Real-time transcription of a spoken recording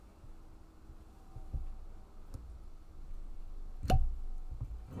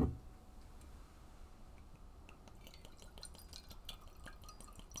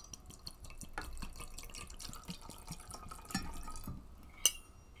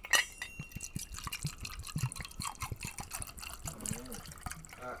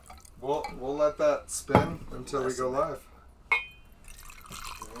We'll let that spin until we go live.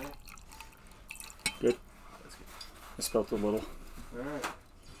 Good. I spelt a little. All right.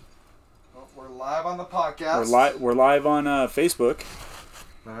 Well, we're live on the podcast. We're live on Facebook.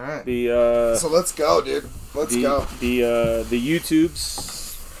 All right. So let's go, dude. Let's go. The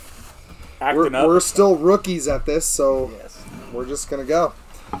YouTube's acting up. We're still rookies at this, so Yes. we're just gonna go.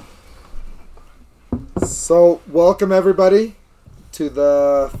 So welcome everybody to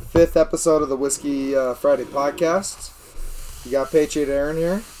the 5th episode of the Whiskey Friday podcast. You got Patriot Aaron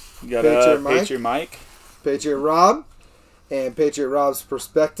here, You got Patriot Mike. Patriot Rob, and Patriot Rob's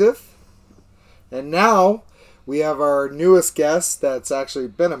Perspective. And now we have our newest guest that's actually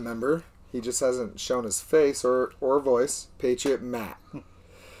been a member. He just hasn't shown his face or voice. Patriot Matt.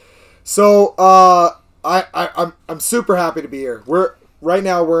 So I'm super happy to be here. Right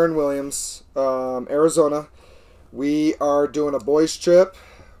now we're in Williams, Arizona. We are doing a boys trip.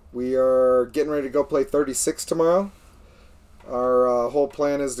 We are getting ready to go play 36 tomorrow. Our whole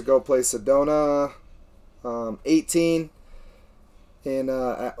plan is to go play Sedona 18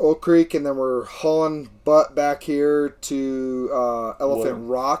 at Oak Creek, and then we're hauling butt back here to Elephant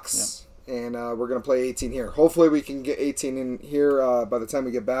Rocks, and we're going to play 18 here. Hopefully we can get 18 in here by the time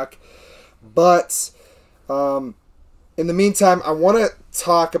we get back. But in the meantime, I want to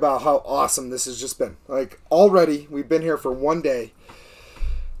talk about how awesome this has just been. Like, already, we've been here for one day.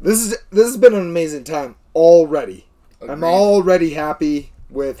 This has been an amazing time already. Agreed. I'm already happy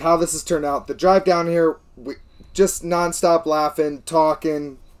with how this has turned out. The drive down here, we just nonstop laughing,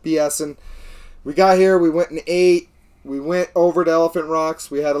 talking, BSing. We got here, we went and ate. We went over to Elephant Rocks.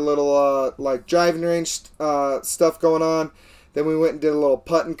 We had a little driving range stuff going on. Then we went and did a little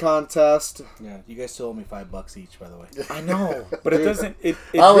putting contest. Yeah, you guys still owe me $5 each, by the way. I know, but it doesn't.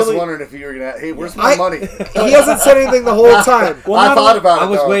 I was wondering if you were gonna. Hey, where's my money? He hasn't said anything the whole time. Well, I thought about it. I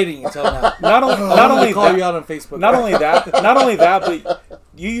was waiting until now. Not only call you out on Facebook. Not only that, but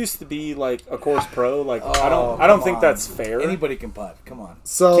you used to be like a course pro. Like I don't think that's fair. Anybody can putt. Come on.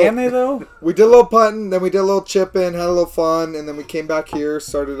 So can they though? We did a little putting, then we did a little chipping, had a little fun, and then we came back here,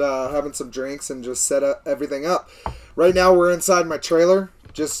 started having some drinks, and just set everything up. Right now we're inside my trailer,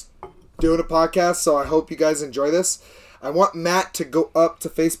 just doing a podcast, so I hope you guys enjoy this. I want Matt to go up to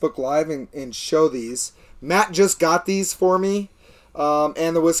Facebook Live and show these. Matt just got these for me,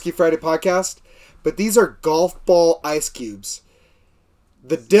 and the Whiskey Friday podcast, but these are golf ball ice cubes.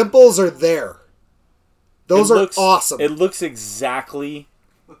 The dimples are there. Those are awesome. It looks exactly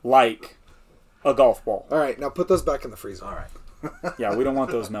like a golf ball. All right, now put those back in the freezer. All right. Yeah, we don't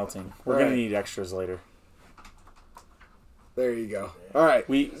want those melting. We're Right. gonna need extras later. There you go. All right.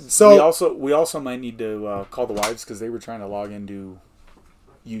 We also might need to call the wives because they were trying to log into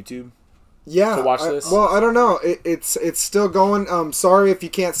YouTube. Yeah. To watch this. I don't know. It's still going. Sorry if you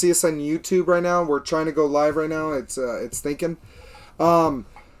can't see us on YouTube right now. We're trying to go live right now. It's thinking.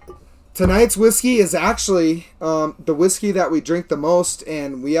 Tonight's whiskey is actually the whiskey that we drink the most,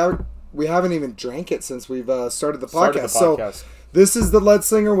 and we haven't even drank it since we've started the podcast. So this is the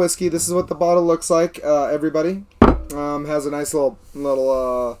Leadslinger whiskey. This is what the bottle looks like. Everybody. Has a nice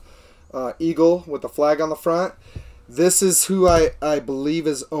little eagle with a flag on the front. This is who I believe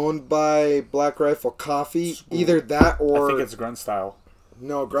is owned by Black Rifle Coffee. Either that or I think it's Grunt Style.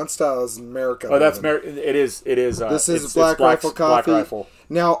 No, Grunt Style is America. Oh, that's it is. This is Black Rifle Coffee. Black Rifle.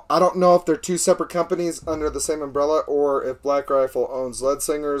 Now I don't know if they're two separate companies under the same umbrella, or if Black Rifle owns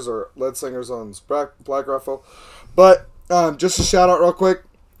Leadslingers or Leadslingers owns Black Rifle. But just a shout out real quick.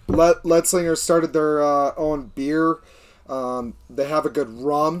 Leadslingers started their own beer. They have a good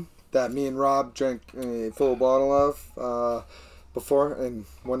rum that me and Rob drank a full bottle of before in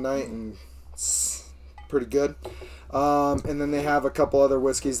one night, and it's pretty good. And then they have a couple other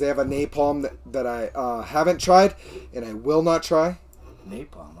whiskeys. They have a napalm that I haven't tried, and I will not try.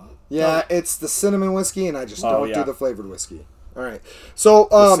 Napalm, huh? Yeah, it's the cinnamon whiskey, and I just don't do the flavored whiskey. All right, so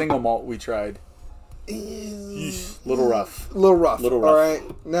the single malt we tried. Little rough. All right.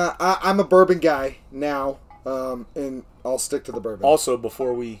 Now I'm a bourbon guy now, and I'll stick to the bourbon. Also,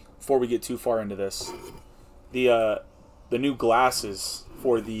 before we get too far into this, the new glasses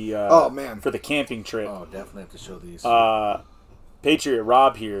for the for the camping trip. Oh, definitely have to show these. Patriot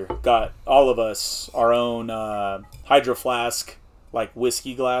Rob here got all of us our own Hydro Flask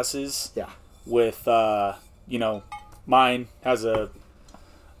whiskey glasses. Yeah. With mine has a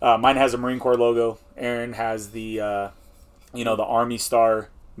Marine Corps logo. Aaron has the the Army Star.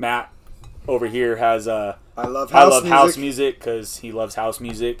 Matt over here has I love house music because he loves house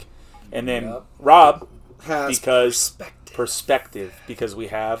music, and then Rob has perspective because we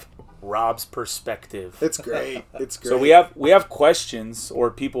have Rob's perspective. It's great. It's great. So we have questions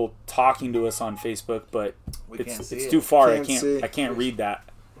or people talking to us on Facebook, but it's too far. I can't read that.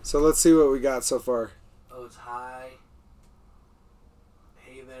 So let's see what we got so far. Oh, it's hi.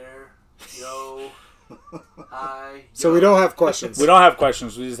 Hey there. Yo. Hi. So we don't have questions. We don't have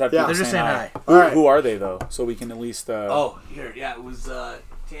questions. We just have people They're just saying hi. All right. Who are they though? So we can at least. Oh, here. Yeah, it was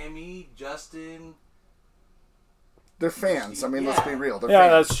Tammy, Justin. They're fans. I mean, let's be real. They're Yeah,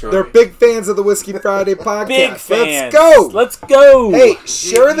 fans. that's true. They're big fans of the Whiskey Friday podcast. Big fans. Let's go. Let's go. Hey,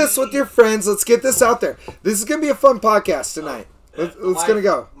 share this with your friends. Let's get this out there. This is going to be a fun podcast tonight. It's going to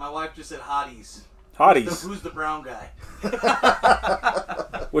go. My wife just said hotties. Hotties. Who's the brown guy?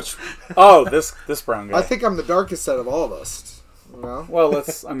 Which? Oh, this brown guy. I think I'm the darkest out of all of us. You know? Well,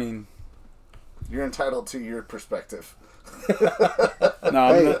 let's. I mean, You're entitled to your perspective.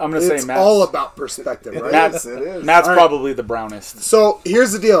 no. I'm gonna say it's Matt's. all about perspective, right? Matt's, It is. Matt's All right. probably the brownest. So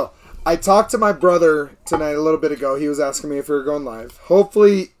here's the deal. I talked to my brother tonight a little bit ago. He was asking me if we were going live.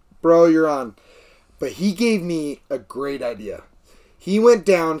 Hopefully, bro, you're on. But he gave me a great idea. He went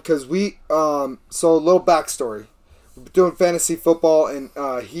down because so a little backstory. We're doing fantasy football, and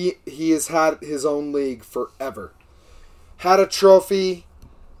he has had his own league forever. Had a trophy,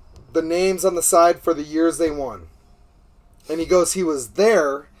 the names on the side for the years they won. And he goes, he was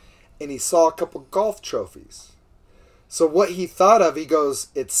there, and he saw a couple golf trophies. So what he thought of, he goes,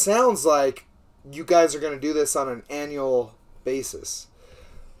 it sounds like you guys are going to do this on an annual basis.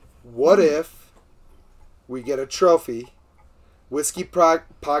 What if we get a trophy, Whiskey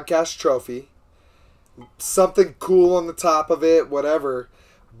Podcast trophy, something cool on the top of it, whatever,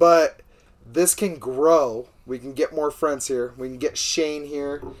 but this can grow. We can get more friends here. We can get Shane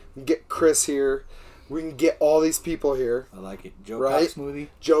here. We can get Chris here. We can get all these people here. I like it. Joe Right? Cox smoothie.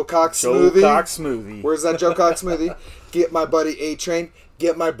 Joe Cox Joe smoothie. Cox smoothie. Where's that Joe Cox smoothie? Get my buddy A-Train.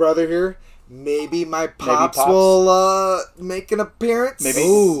 Get my brother here. Maybe my pops, Pops. will make an appearance.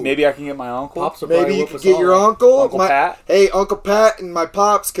 Maybe I can get my uncle. Pops will Maybe probably you whip could us get all your up. uncle. Uncle Pat. Hey, Uncle Pat and my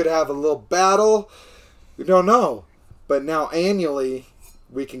pops could have a little battle. We don't know. But now annually,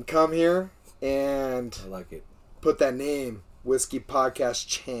 we can come here and I like it. put that name, Whiskey Podcast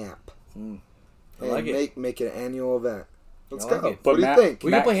Champ. I like and it. make it an annual event. Let's I go. like it. But What do Matt- you think?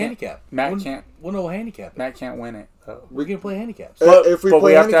 We Matt can play can't- handicap. Matt We'll- can't- We'll know handicap. Matt can't win it. Though. We can play handicaps. If we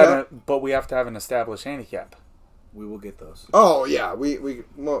play handicap. but we have to have an established handicap. We will get those. Oh yeah, we'll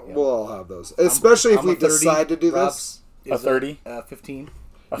all have those. Especially if I'm we a 30, decide to do this. Rob's A is 30? 15.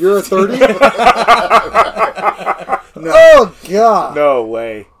 You're a 30? Oh god. No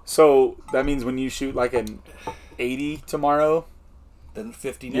way. So that means when you shoot like an 80 tomorrow, Then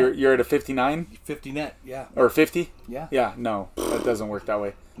 50 net. you're at a 59 50 net. Yeah. or 50. Yeah. Yeah. No, that doesn't work that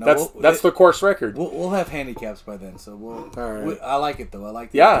way. No, that's the course record. We'll have handicaps by then, so we'll. All right. I like it though. I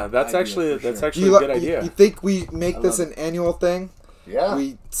like. The Yeah, that's idea actually for sure. a good idea. You think we make I this love an annual thing? Yeah.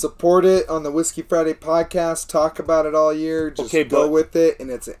 We support it on the Whiskey Friday podcast, talk about it all year, just Okay, go but- with it,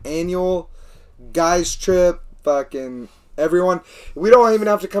 and it's an annual guys trip, fucking everyone. We don't even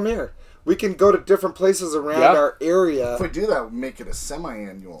have to come here. We can go to different places around Yeah. our area. If we do that, we make it a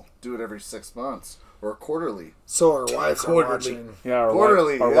semi-annual. Do it every 6 months or quarterly. So our wives are Quarterly. watching. Yeah. Or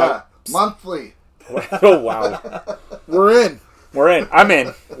Quarterly, or yeah. Monthly. Oh wow. We're in. We're in. I'm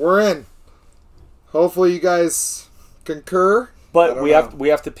in. We're in. Hopefully you guys concur. I But don't we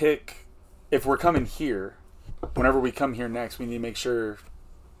know. have to pick if we're coming here. Whenever we come here next, we need to make sure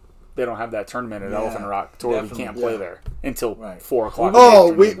they don't have that tournament at Yeah, Elephant Rock to where we definitely. can't play Yeah. there until Right. 4 o'clock. Oh,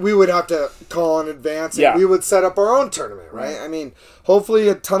 in the afternoon. we would have to call in advance. And Yeah. we would set up our own tournament, right? I mean, hopefully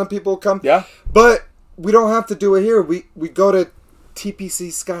a ton of people come. Yeah. But we don't have to do it here. We go to TPC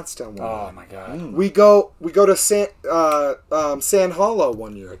Scottsdale one Oh year. my god. We go to San Hollow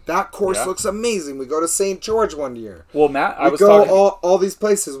one year. That course Yeah. looks amazing. We go to St. George one year. Well, Matt, I We was go talking. all these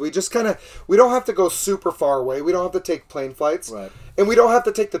places. We just we don't have to go super far away. We don't have to take plane flights. Right. And we don't have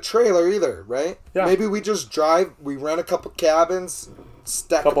to take the trailer either, right? Yeah. Maybe we just drive, we rent a couple cabins,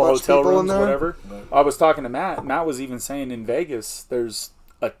 stack couple a bunch hotel of people rooms, in there. whatever. I was talking to Matt. Matt was even saying in Vegas, there's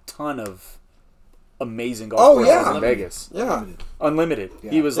a ton of amazing golf Oh, courses yeah. in Vegas. Yeah. Unlimited.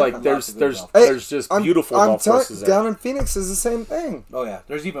 Yeah. He was Yeah. like, Lots there's of good golf. Hey, there's just beautiful golf courses there. down in Phoenix is the same thing. Oh yeah,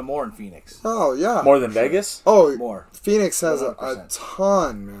 there's even more in Phoenix. Oh, yeah. More than Vegas. Oh, More. Phoenix has a 100%.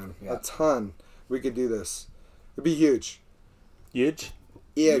 ton, man. Yeah. A ton. We could do this. It'd be huge. Huge.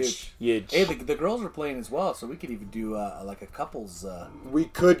 Huge. Huge. Hey, the girls are playing as well, so we could even do like a couples. We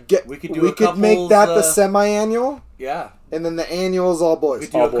could get. We could do we a could make couples, that the uh, semi-annual, and and then the annual is all boys. we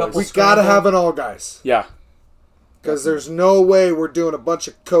could do All a boys. couple. We gotta have an all guys. Yeah. Because there's no way we're doing a bunch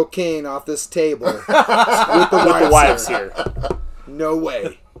of cocaine off this table with the The wives, wives here. here. No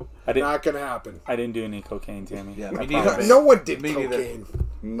way. Not gonna happen. I didn't do any cocaine, Tammy. Yeah, I me promise. neither. No one did Me neither. cocaine.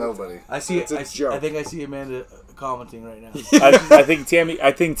 Nobody. I see it. It's a joke. I think I see Amanda commenting right now. I think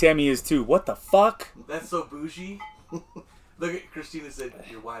Tammy is too. What the fuck? That's so bougie. Look at Christina said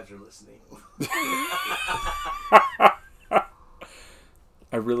your wives are listening.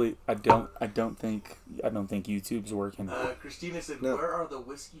 I don't think YouTube's working. Christina said, No. "Where are the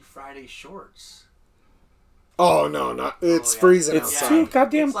Whiskey Friday shorts?" Oh no, not it's yeah. freezing It's outside. too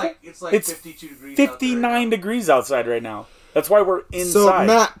goddamn. It's like it's 52 degrees. 59 degrees outside right now. That's why we're So inside.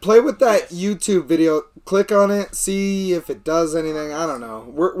 Matt, play with that Yes. YouTube video. Click on it, see if it does anything. I don't know.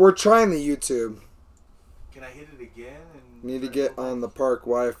 We're trying the YouTube. Can I hit it again? And Need to get on the park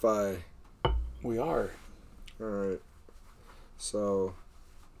Wi-Fi. we are. All right. So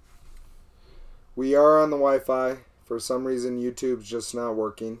we are on the Wi-Fi. For some reason, YouTube's just not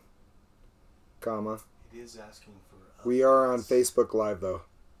working. Comma. It is asking for. We are on Facebook Live though.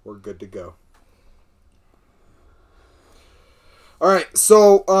 We're good to go. All right.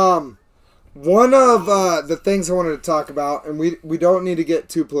 So one of the things I wanted to talk about, and we don't need to get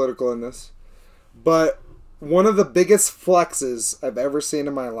too political in this, but one of the biggest flexes I've ever seen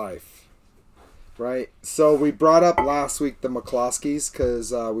in my life. Right. So we brought up last week the McCloskeys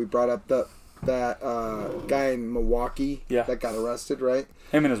because we brought up that guy in Milwaukee that got arrested. Right.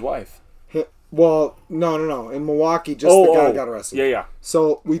 Him and his wife. Well, no. In Milwaukee, just the guy got arrested. Yeah.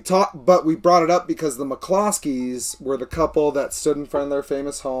 So we brought it up because the McCloskeys were the couple that stood in front of their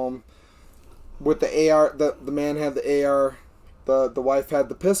famous home with the AR. The man had the AR, the wife had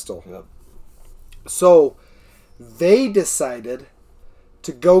the pistol. Yep. So they decided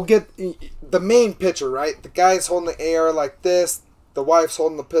to go get the main picture, right? The guy's holding the AR like this, the wife's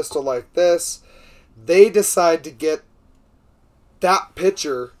holding the pistol like this. They decide to get that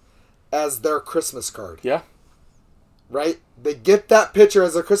picture as their Christmas card. Yeah. Right? They get that picture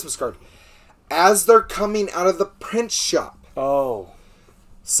as their Christmas card. As they're coming out of the print shop, Oh.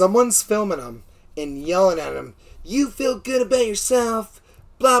 someone's filming them and yelling at them, "You feel good about yourself,"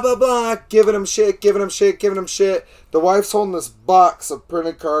 blah, blah, blah, giving them shit. The wife's holding this box of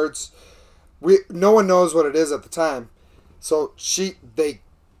printed cards. No one knows what it is at the time. So they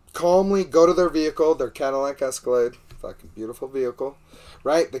calmly go to their vehicle, their Cadillac Escalade, fucking beautiful vehicle.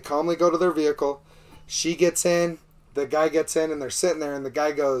 Right? They calmly go to their vehicle. She gets in. The guy gets in, and they're sitting there, and the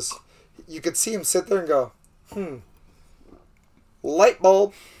guy goes, you could see him sit there and go, light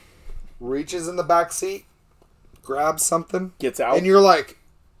bulb. Reaches in the back seat, grabs something. Gets out. And you're like,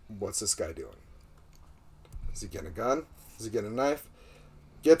 what's this guy doing? Is he getting a gun? Is he getting a knife?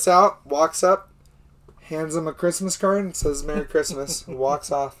 Gets out, walks up, hands him a Christmas card, and says, "Merry Christmas," and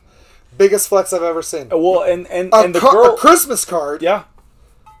walks off. Biggest flex I've ever seen. Well, and the girl. A Christmas card. Yeah.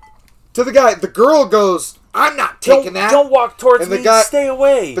 To the guy, the girl goes, "I'm not taking that." Don't walk towards And the me. guy- Stay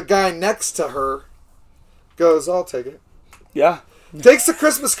away. The guy next to her goes, "I'll take it." Yeah. Takes the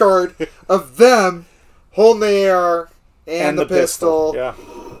Christmas card of them holding the AR and the pistol. Yeah.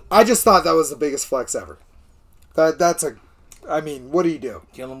 I just thought that was the biggest flex ever. I mean, what do you do?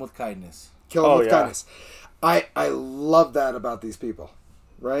 Kill them with kindness. Kill them Oh, with yeah. kindness. I love that about these people,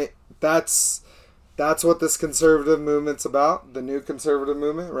 right? That's what this conservative movement's about. The new conservative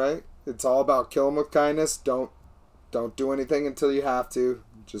movement, right? It's all about kill them with kindness. Don't do anything until you have to.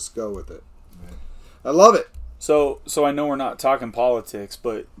 Just go with it. Right. I love it. So I know we're not talking politics,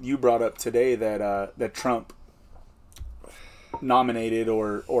 but you brought up today that Trump nominated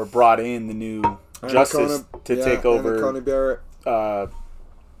or brought in the new justice to take over Coney Barrett.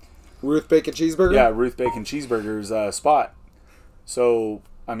 Ruth Bacon Cheeseburger? Yeah, Ruth Bacon Cheeseburger's spot. So,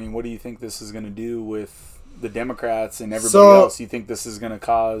 I mean, what do you think this is going to do with the Democrats and everybody else? You think this is going to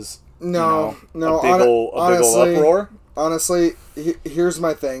cause a big ol' uproar? Honestly, here's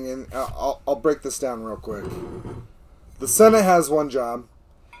my thing, and I'll break this down real quick. The Senate has one job.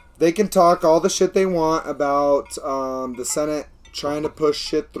 They can talk all the shit they want about the Senate trying to push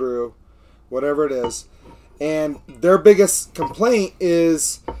shit through, whatever it is. And their biggest complaint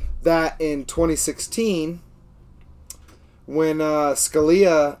is that in 2016, when Justice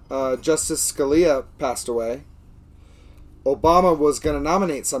Scalia passed away, Obama was going to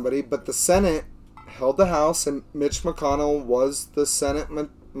nominate somebody, but the Senate held the House, and Mitch McConnell was the Senate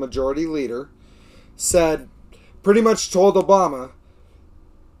majority leader, pretty much told Obama,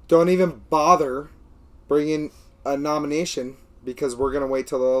 don't even bother bringing a nomination because we're going to wait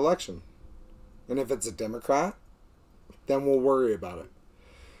till the election. And if it's a Democrat, then we'll worry about it.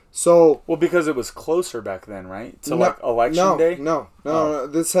 So, Well, because it was closer back then, right? To election day? No.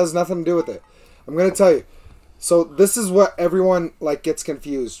 This has nothing to do with it. I'm going to tell you. So this is what everyone gets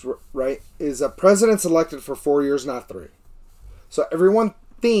confused, right? Is a president's elected for 4 years, not 3. So everyone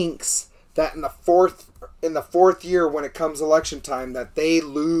thinks that in the fourth year, when it comes election time, that they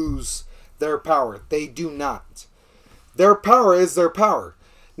lose their power. They do not. Their power is their power.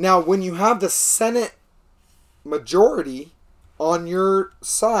 Now, when you have the Senate majority on your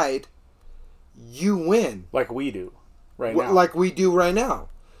side, you win. Like we do right now. Like we do right now.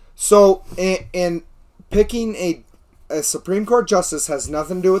 So, and picking a Supreme Court justice has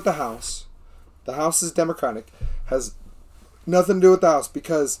nothing to do with the House. The House is Democratic. Has nothing to do with the House,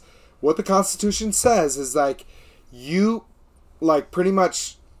 because what the Constitution says is like you like pretty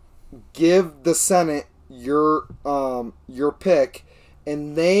much give the Senate your pick,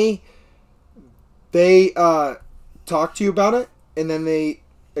 and they talk to you about it, and then they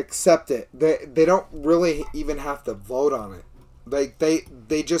accept it. They don't really even have to vote on it. Like they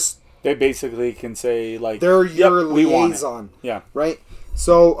basically can say like they're your we want it. liaison. Yeah. Right?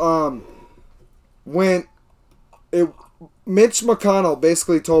 So when Mitch McConnell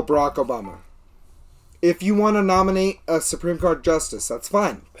basically told Barack Obama, if you want to nominate a Supreme Court justice, that's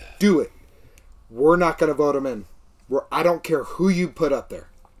fine. Do it. We're not going to vote him in. I don't care who you put up there.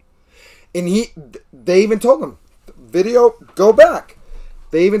 And they even told him, video, go back.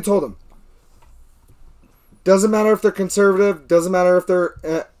 They even told him, doesn't matter if they're conservative, doesn't matter if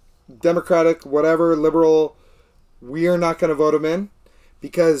they're Democratic, whatever, liberal, we are not going to vote him in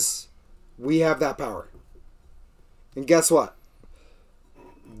because we have that power. And guess what?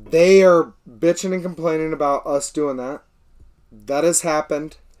 They are bitching and complaining about us doing that. That has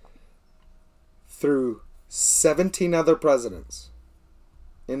happened through 17 other presidents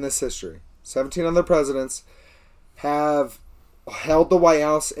in this history. 17 other presidents have held the White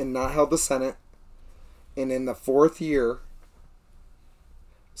House and not held the Senate. And in the fourth year,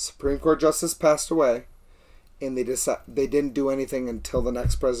 Supreme Court justice passed away, and they didn't do anything until the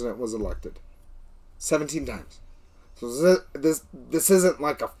next president was elected. 17 times. So this isn't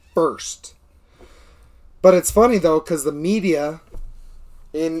like a first. But it's funny though, because the media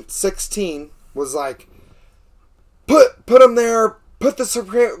in 16 was like, put him there, put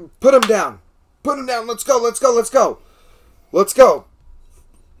him down, let's go.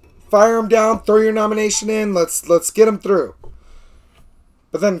 Fire him down, throw your nomination in, let's get him through.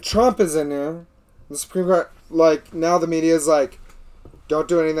 But then Trump is in there, the Supreme Court, like, now the media is like, don't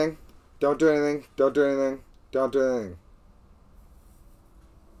do anything. Go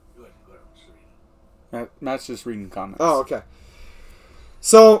ahead, Matt's just reading comments. Oh, okay.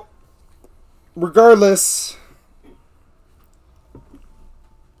 So, regardless,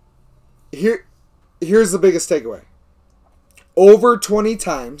 here's the biggest takeaway. Over 20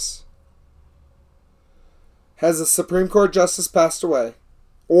 times has a Supreme Court justice passed away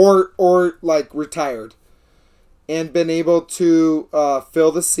or like retired and been able to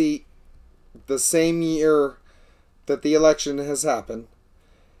fill the seat the same year that the election has happened.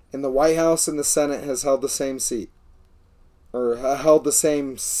 And the White House and the Senate has held the same seat. Or held the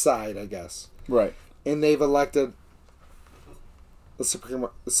same side, I guess. Right. And they've elected the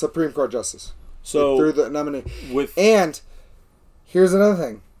Supreme Court justice. So through the nominee. And here's another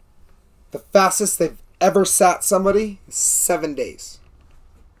thing. The fastest they've ever sat somebody is 7 days.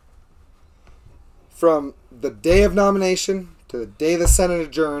 From the day of nomination to the day the Senate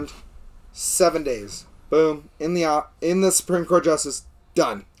adjourned, 7 days. Boom. In the Supreme Court justice.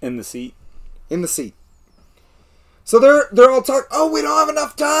 Done. In the seat. So they're all talking, oh, we don't have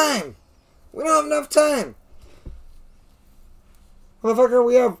enough time. Motherfucker,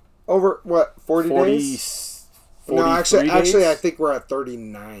 we have over, what, 40 days? No, actually, I think we're at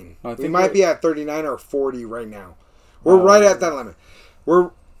 39. We might be at 39 or 40 right now. We're right at that limit.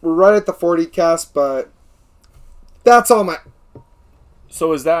 We're right at the 40 cast, but that's all my...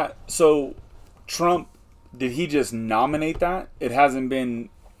 So Trump, did he just nominate that? It hasn't been...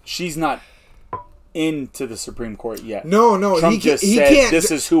 She's not into the Supreme Court yet. No. Trump he just said, can't,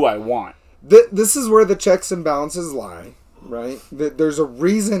 this is who I want. This is where the checks and balances lie, right? There's a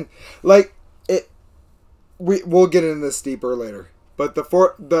reason... Like, we'll get into this deeper later. But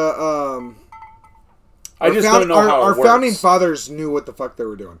I just don't know how it works. Our founding fathers knew what the fuck they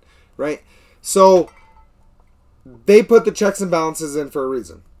were doing, right? So, they put the checks and balances in for a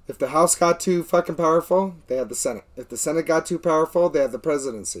reason. If the House got too fucking powerful, they had the Senate. If the Senate got too powerful, they had the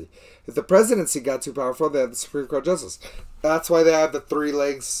presidency. If the presidency got too powerful, they had the Supreme Court justice. That's why they have the three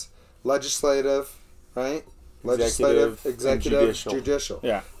legs: legislative, right? Legislative, executive, judicial.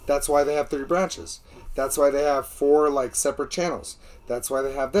 Yeah. That's why they have three branches. That's why they have four like separate channels. That's why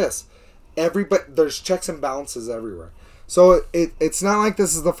they have this. There's checks and balances everywhere. So it's not like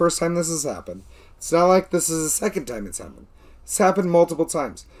this is the first time this has happened. It's not like this is the second time it's happened. It's happened multiple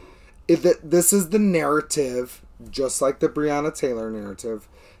times. This is the narrative just like the Breonna Taylor narrative,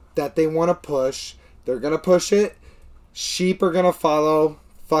 that they want to push. They're going to push it. Sheep are going to follow.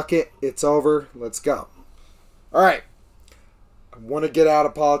 Fuck it. It's over. Let's go. All right. I want to get out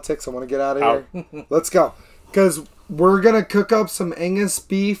of politics. I want to get out of here. Let's go. Because we're going to cook up some Angus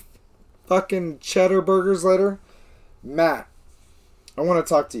beef fucking cheddar burgers later. Matt, I want to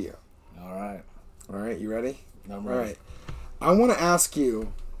talk to you. All right. All right. You ready? I'm All ready. right. I want to ask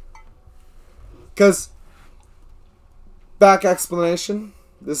you, because back explanation.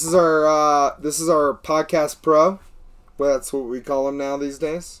 This is our podcast pro. Well, that's what we call him now these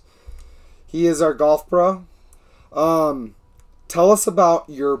days. He is our golf pro. Tell us about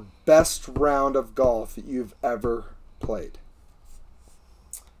your best round of golf you've ever played.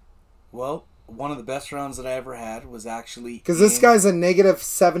 Well, one of the best rounds that I ever had was actually Because this guy's a negative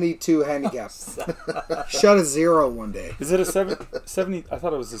 72 handicap. Shot a 0 one day. Is it a 70? I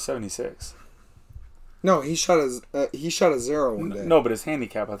thought it was a 76. No, he shot a 0 one day. No, but his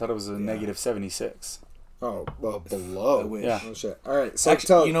handicap, I thought it was a negative 76. Oh, well, below. I wish. Yeah. Oh, shit. All right. So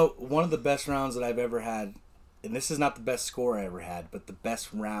Actually, one of the best rounds that I've ever had, and this is not the best score I ever had, but the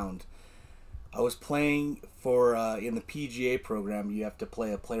best round. I was playing for in the PGA program. You have to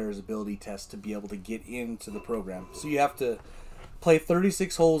play a player's ability test to be able to get into the program. So you have to play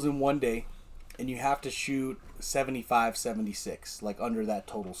 36 holes in one day, and you have to shoot 75, 76, like under that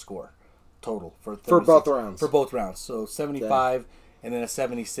total score. Total for 36, For both rounds. For both rounds. So 75 and then a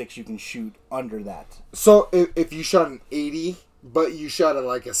 76 you can shoot under that. So if you shot an 80, but you shot at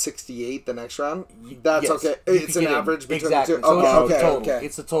like a 68 the next round, that's Yes, okay. you It's can an get in. average between Exactly. the two. So Okay, it's a okay, total. okay.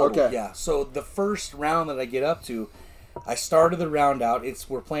 It's a total. Okay. Yeah. So the first round that I get up to, I started the round out.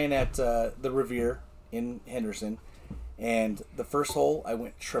 We're playing at the Revere in Henderson, and the first hole I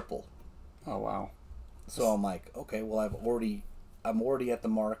went triple. Oh, wow. So I'm like, okay, well I'm already at the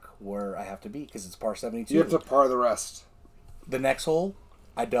mark where I have to be because it's par 72. You have to par the rest. The next hole,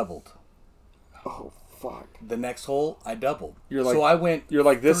 I doubled. Oh, fuck. The next hole, I doubled. You're like, so I went. You're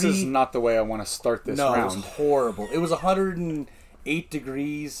like, this is three- not the way I want to start this No, round. it was horrible. It was 108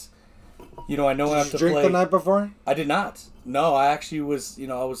 degrees. You know, I know I have Did to you drink play. the night before? I did not. No, I actually was. I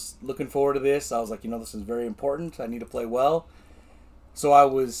was looking forward to this. I was like, this is very important. I need to play well. So I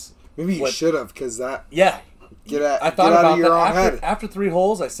was. Maybe you What- should have, because that... Yeah. I I thought get out about of your that own after, head. after 3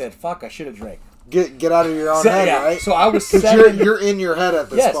 holes. I said, "Fuck! I should have drank." Get out of your own So, head, yeah, right? so I was 'Cause 7. you're in your head at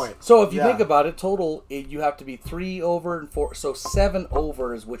this Yes. point. So if you Yeah. think about it, total you have to be 3 over and 4. So 7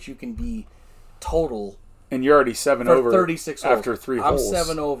 over is what you can be total And you're already 7 for over 36 holes. after 3 I'm holes.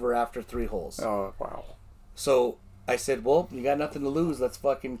 7 over after 3 holes. Oh, wow. So I said, well, you got nothing to lose. Let's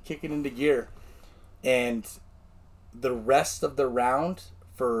fucking kick it into gear. And the rest of the round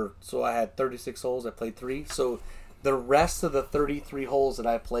so I had 36 holes. I played 3. So the rest of the 33 holes that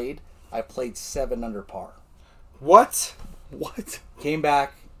I played 7 under par. What? What? Came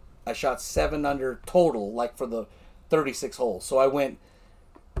back. I shot 7 under total, like for the 36 holes. So I went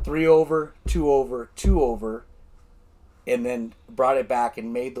 3 over, 2 over, 2 over, and then brought it back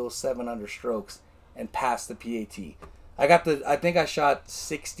and made those 7 under strokes and passed the PAT. I think I shot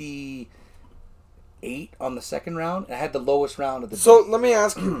 68 on the second round. I had the lowest round of the So day. let me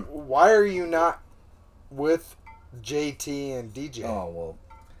ask you, why are you not with JT and DJ? Oh, well.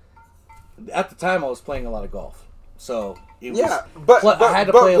 At the time, I was playing a lot of golf. So it yeah, was, I had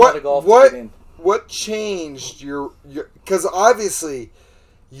to play a lot of golf to get in. What changed your because obviously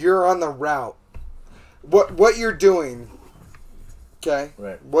you're on the route. What you're doing, okay?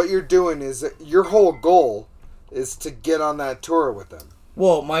 Right. What you're doing is that your whole goal is to get on that tour with them.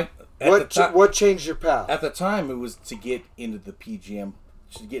 Well, What changed your path? At the time, it was to get into the PGM,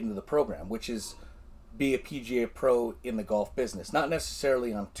 to get into the program, which is be a PGA pro in the golf business, not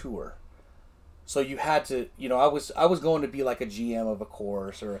necessarily on tour. So you had to, I was going to be like a GM of a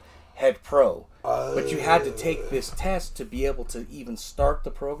course or a head pro, but you had to take this test to be able to even start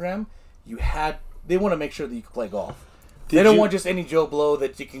the program. They want to make sure that you can play golf. They don't want just any Joe Blow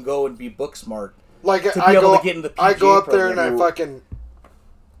that you can go and be book smart. Like to be I able go, to get in the I go PGA up there and I program. fucking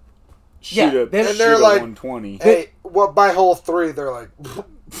Yeah, Shoot then- a, and they're shoot a like, 120. hey, what by hole 3 they're like,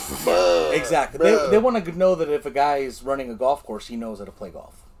 Exactly. bruh. They want to know that if a guy is running a golf course, he knows how to play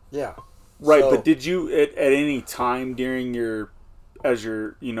golf. yeah. Right, So- but did you at any time during your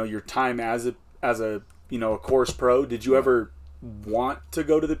time as a a course pro, did you ever want to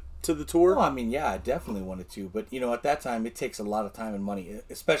go to the tour? Well, I mean, yeah, I definitely wanted to, but at that time, it takes a lot of time and money,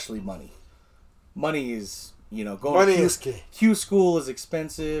 especially money. Money is, going Money to is key. Q school is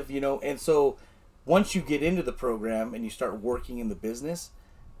expensive, and so once you get into the program and you start working in the business,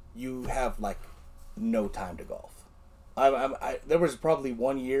 you have like no time to golf. There was probably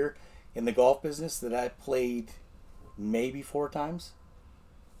 1 year in the golf business that I played maybe 4 times.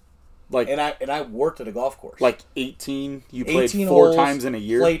 Like And I worked at a golf course. like 18. You played 18 4 holes, times in a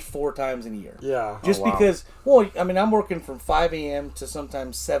year. Played 4 times in a year. Yeah. Just wow. because, well, I mean, I'm working from 5 a.m. to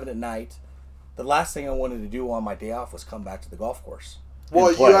sometimes 7 at night. The last thing I wanted to do on my day off was come back to the golf course. Well,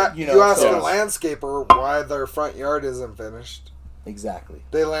 and play. you You know, ask so- a landscaper why their front yard isn't finished. Exactly.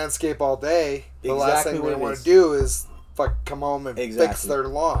 They landscape all day. The last Exactly thing what they it want is. to do is come home and fix Exactly. their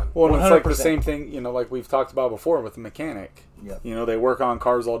lawn. Well, and it's like the 100%. same thing, like we've talked about before with the mechanic. Yep. They work on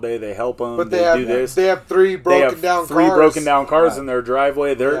cars all day. They help them. But they do this. they have 3 They broken have down 3 cars. broken down cars Right. in their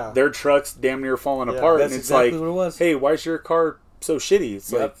driveway. Their truck's damn near falling Yeah. apart, That's and it's exactly like, what it was. hey, why is your car so shitty?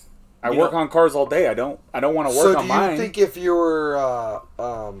 It's Yep. like I You work know- on cars all day. I don't want to So work do on you mine. think if you were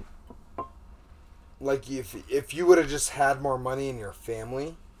like if you would have just had more money in your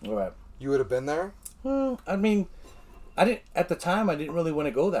family, All right. you would have been there? I mean, I didn't at the time. I didn't really want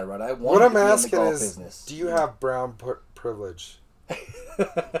to go that route. I wanted What to I'm be in the asking golf is, business. do you have brown privilege?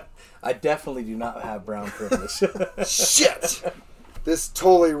 I definitely do not have brown privilege. Shit! This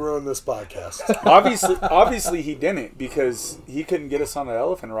totally ruined this podcast. Obviously, he didn't because he couldn't get us on an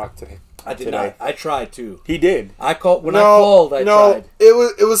elephant rock today. I did Today. not. I tried to. He did. I called when I called. I tried.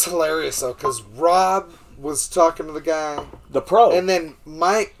 it was hilarious though because Rob was talking to the guy, The pro. and then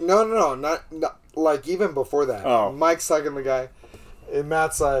Mike. No, not like even before that. Oh. Mike's talking to the guy, and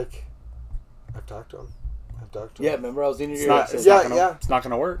Matt's like, "I've talked to him. Yeah, remember I was in your it's ear. I not. said, It's Yeah, not gonna, yeah. It's not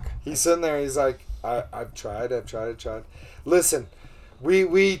gonna work. He's sitting there. He's like, I've tried. Listen,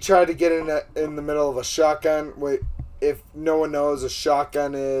 we tried to get in the middle of a shotgun. Wait, if no one knows, a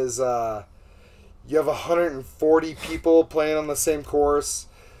shotgun is you have 140 people playing on the same course.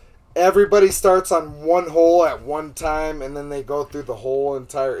 Everybody starts on one hole at one time, and then they go through the whole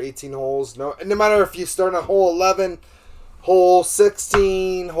entire 18 holes. No matter if you start on hole 11, hole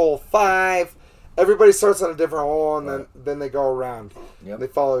 16, hole 5. Everybody starts on a different hole, and then they go around. Yep. They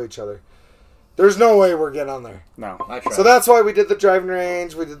follow each other. There's no way we're getting on there. No. I tried. So that's why we did the driving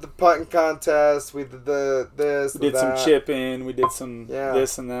range. We did the putting contest. We did this. We did some that. chipping. We did some Yeah.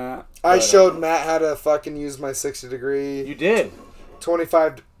 this and that. I But, showed Matt how to fucking use my 60 degree You did.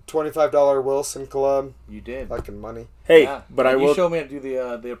 $25 Wilson club. You did. Fucking money. Hey, Yeah. but I You will. showed me how to do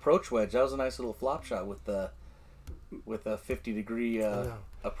the approach wedge. That was a nice little flop shot with a 50-degree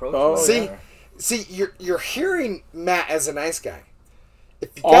approach. Oh, wedge See, there. see, you're hearing Matt as a nice guy. If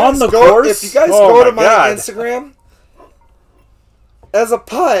you On guys the go, course? if you guys Oh go my to my God. Instagram, as a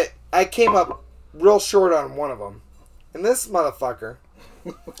putt, I came up real short on one of them, and this motherfucker.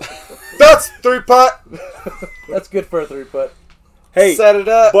 That's 3 putt. That's good for a 3-putt. Hey, Set it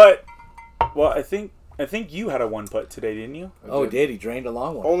up. but well, I think you had a 1 putt today, didn't you? Oh, he did. He drained a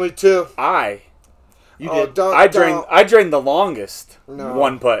long one. Only 2. You Oh, did. don't. I drained the longest No.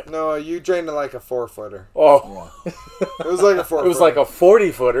 1 putt. No, you drained it like a 4-footer. Oh, It was like a 4-footer. it was like a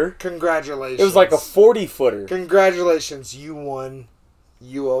 40-footer. Congratulations. It was like a 40-footer. Congratulations, you won.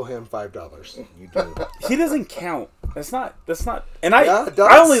 You owe him $5. You do. He doesn't count. That's not. And Yeah, it does.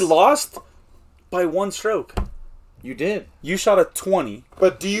 I only lost by 1 stroke. You did. You shot a 20,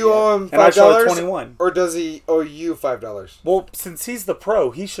 But do you owe him $5? and I shot a 21. Or does he owe you $5? Well, since he's the pro,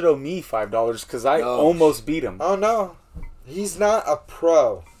 he should owe me $5 because I No. almost beat him. Oh no, he's not a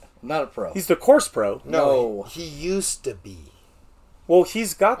pro. Not a pro. He's the course pro. No. he used to be. Well,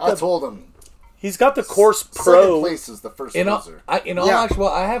 he's got I the told him. course Second pro. place is the first in all, loser. Yeah. actual,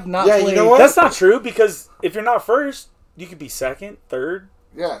 I have not Yeah, you played. know what? That's not true because if you're not first, you could be second, third,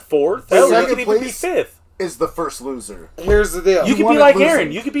 Yeah. fourth. The Hell, you second could even be place- 5th. Is the first loser. Here's the deal. You could won be it like losing.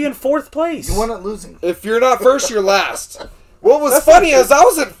 Aaron. You could be in 4th place. You won it losing. If you're not first, you're last. What was funny is I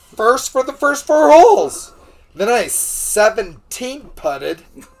was in first for the first 4 holes. Then I 17 putted.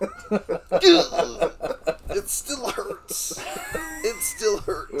 It still hurts. It still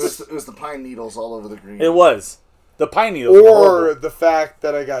hurts. It was the pine needles all over the green. It was. The pine needles were Or horrible. the fact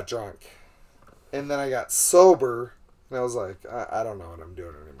that I got drunk. And then I got sober. And I was like, I don't know what I'm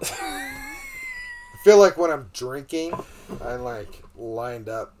doing anymore. I feel like when I'm drinking, I'm like lined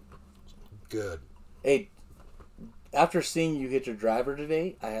up good. Hey, after seeing you hit your driver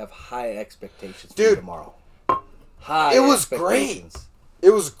today, I have high expectations for Dude. you tomorrow. High It was great. expectations. It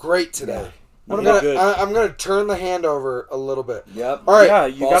was great today. You I'm did gonna good. I'm gonna turn the hand over a little bit. Yep. All right. Yeah,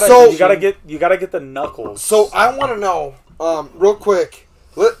 you Ball gotta so- you gotta get the knuckles. So I want to know, real quick.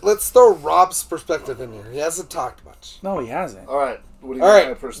 Let's throw Rob's perspective in here. He hasn't talked much. no, he hasn't. All right. What do you All got my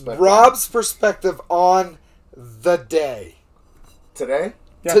right, perspective? Rob's perspective on the day Today?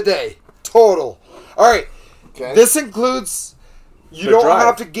 Yeah. today total. All right, Okay. this includes. You The don't drive.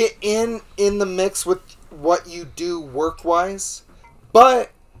 have to get in the mix with what you do work wise,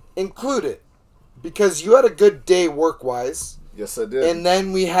 but include it. because you had a good day work-wise, Yes, I did. and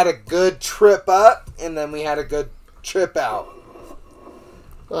then we had a good trip up, and then we had a good trip out.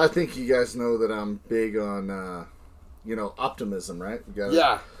 Well, I think you guys know that I'm big on, optimism, right? We gotta,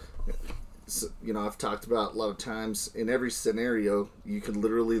 Yeah. I've talked about a lot of times in every scenario, you can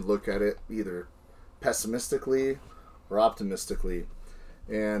literally look at it either pessimistically or optimistically.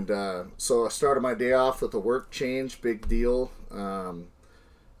 And so I started my day off with a work change, big deal.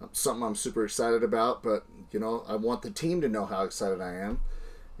 Something I'm super excited about, but I want the team to know how excited I am.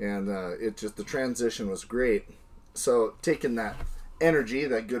 And the transition was great. So taking that energy,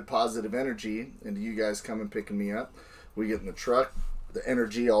 that good positive energy, and you guys come and picking me up, we get in the truck, the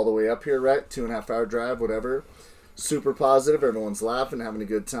energy all the way up here, right? 2.5 hour drive, whatever. Super positive. Everyone's laughing, having a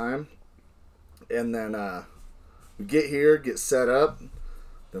good time. And then we get here, get set up.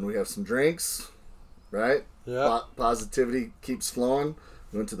 Then we have some drinks, right? Yeah. Positivity keeps flowing.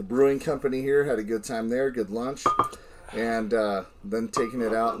 We went to the brewing company here, had a good time there, good lunch. And then taking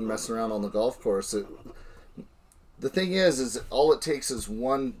it out and messing around on the golf course. The thing is all it takes is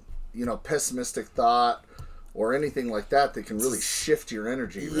one, pessimistic thought or anything like that can really shift your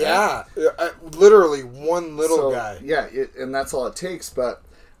energy, right? Yeah. Literally one little guy. Yeah, and that's all it takes. But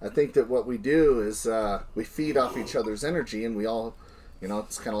I think that what we do is we feed off each other's energy, and we all,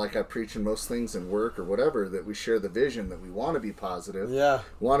 it's kind of like I preach in most things in work or whatever, that we share the vision that we want to be positive. Yeah.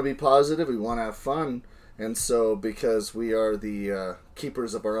 We want to be positive. We want to have fun. And so because we are the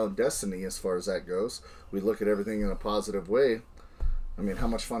keepers of our own destiny as far as that goes, we look at everything in a positive way. I mean, how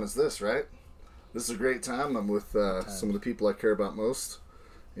much fun is this, right? This is a great time. I'm with some of the people I care about most.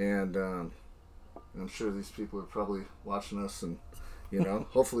 And I'm sure these people are probably watching us and,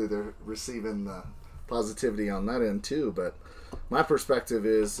 hopefully they're receiving the positivity on that end too. But my perspective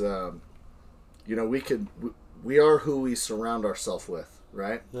is, we are who we surround ourselves with,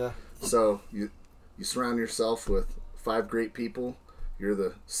 right? Yeah. So you surround yourself with 5 great people, you're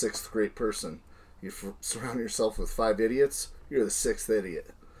the 6th great person. You surround yourself with 5 idiots, you're the 6th idiot.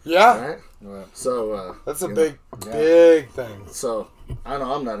 Yeah. Right? So That's a big thing. So I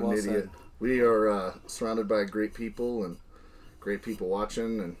know I'm not an Well idiot. said. We are surrounded by great people and great people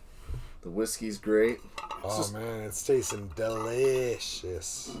watching, and the whiskey's great. Oh man, it's tasting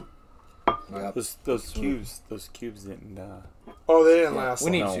delicious. Those cubes didn't. Oh, they didn't last. We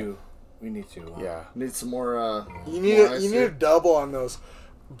need long. to. We need to. Yeah. Need some more. You need more a, ice you need here? a double on those,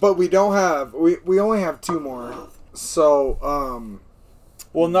 but we don't have. We only have 2 more. So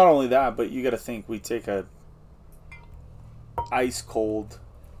Well, not only that, but you got to think we take a ice cold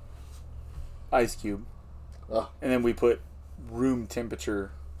ice cube, Oh. and then we put room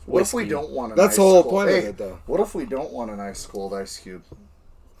temperature. What if we whiskey. don't want an That's ice the whole cold, point of hey, it, though. What if we don't want an ice cold ice cube?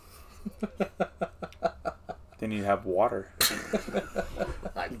 Then you have water.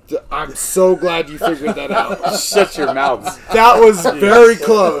 I'm so glad you figured that out. Shut your mouths. That was very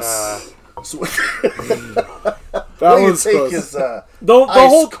close. So That what you was take close. is The ice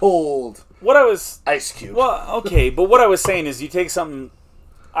whole cold what I was ice cube. well, okay, but what I was saying is you take something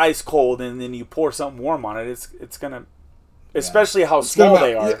ice cold and then you pour something warm on it. It's gonna, especially how small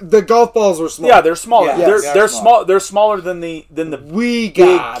they are. The golf balls were small. Yeah, they're smaller. Yeah, they're they're they're small. small. They're smaller than the We big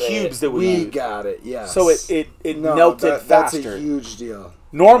got cubes it. that we use. got it. Yes. So it No, melted that's faster. a huge deal.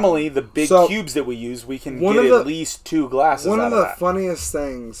 Normally, the big So, cubes that we use, we can one get of the- at least 2 glasses One out of of the that. funniest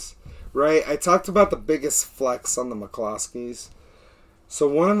things, right? I talked about the biggest flex on the McCloskeys. So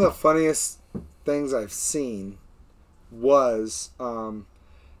one of the funniest things I've seen was, I don't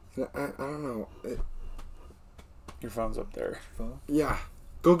know. Your phone's up there. Yeah,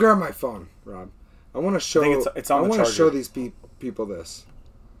 go grab my phone, Rob. I want to show. think it's on the I want to show charger. these people this.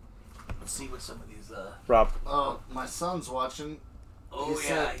 Let's see what some of these. Rob, Oh, my son's watching. Oh He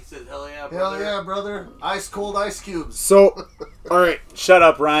yeah, said- he said, "Hell yeah, Hell brother." yeah, brother! Ice cold ice cubes. So, all right, shut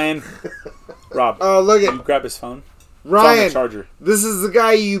up, Ryan. Rob, look you at grab his phone. It's on the Ryan. charger. This is the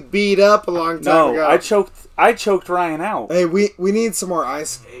guy you beat up a long time No, ago. I choked Ryan out. Hey, we need some more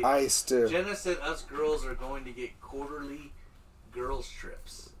ice Hey, too. Jenna said us girls are going to get quarterly girls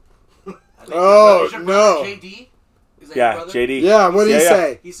trips. I think Oh, is your no. brother JD? Is that Yeah, your brother? JD. Yeah, what do you Yeah, yeah.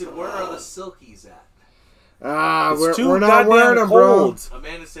 say? He said, "Where are the silkies at?" It's too We're not goddamn wearing them, bro. cold.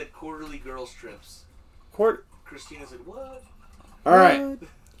 Amanda said, "Quarterly girls trips." Quart- Christina said, "What?" All right.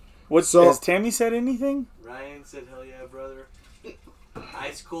 What? So- Has Tammy said anything? Ryan said, "Hell yeah, brother."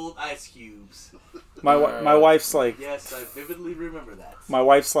 Ice cold ice cubes. My wife's like, Yes, I vividly remember that. my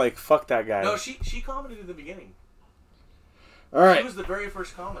wife's like, fuck that guy. No, she commented in the beginning. All She right. was the very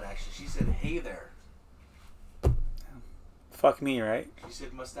first comment, actually. She said, "Hey there." Fuck me, right? She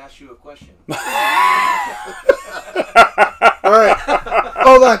said, "Must ask you a question." All right.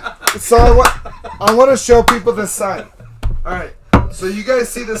 Hold on. So I want to show people this sign. All right. So you guys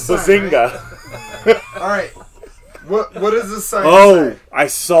see this sign, Bazinga. right? All right. What is this sign Oh, say? I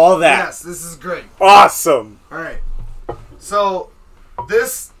saw that. Yes, this is great. Awesome. All right. So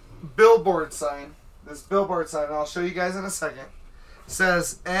this billboard sign, I'll show you guys in a second,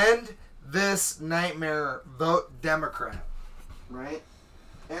 says "End this nightmare, vote Democrat." Right?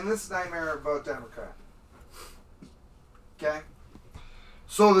 End this nightmare, vote Democrat. Okay?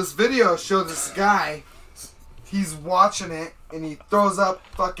 So this video shows this guy, he's watching it, and he throws up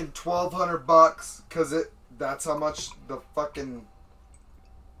fucking $1,200 because that's how much the fucking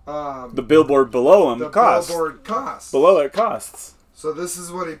The billboard below him the costs. billboard costs. Below it costs. So this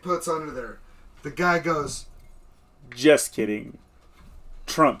is what he puts under there. The guy goes, Just kidding.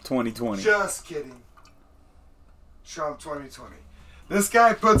 Trump 2020. just kidding. Trump 2020. This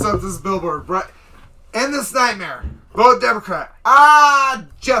guy puts up this billboard, right? End this nightmare. Vote Democrat.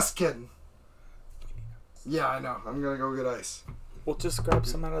 Just kidding. Yeah, I know. I'm gonna go get ice. We'll just grab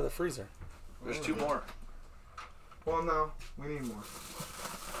some out of the freezer. There's 2 more. Well, no, we need more.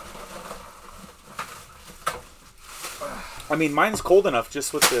 I mean, mine's cold enough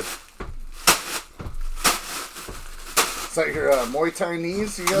just with the... It's like your Muay Thai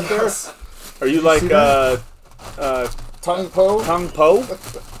knees you got Yes. Are you see like that? there? Tongue Po? Tung Po?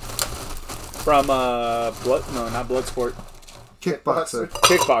 From Blood... No, not Bloodsport. Kickboxer.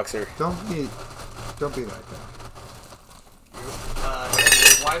 Kickboxer. Don't be like that.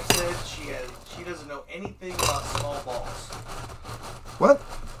 Your wife said she doesn't know anything about small balls. What?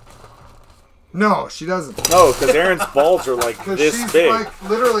 No, she doesn't. No, because Aaron's balls are like Because this she's big. like,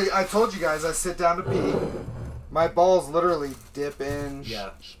 literally, I told you guys, I sit down to pee. My balls literally dip in.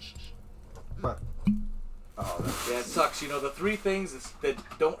 Yeah. What? Yeah, it sucks. You know, the 3 things that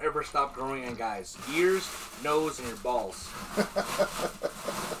don't ever stop growing on guys: ears, nose, and your balls.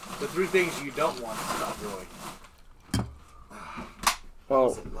 The 3 things you don't want to stop growing.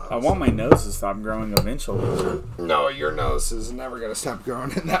 Well, I want my nose to stop growing eventually. No, your nose is never going to stop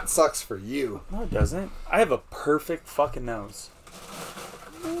growing, and that sucks for you. No, it doesn't. I have a perfect fucking nose.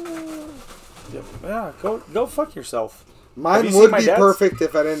 Yeah, go fuck yourself. Mine you seen would my be dad's? perfect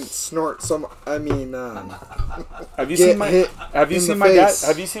if I didn't snort some. Have you Get seen my hit Have you in seen the my dad? face.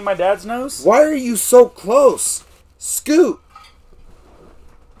 Have you seen my dad's nose? Why are you so close? Scoot.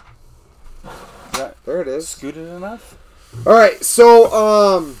 Is that There it is. scooted enough? All right,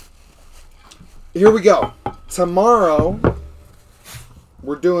 so here we go. Tomorrow,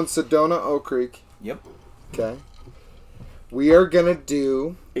 we're doing Sedona Oak Creek. Yep. Okay. We are gonna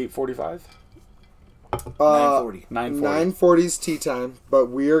do 8:45. 9:40. 9:40. 9:40's tea time, but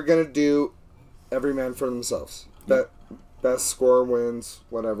we are gonna do every man for themselves. Best score wins,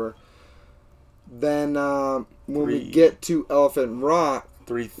 whatever. Then when we 3. get to Elephant Rock,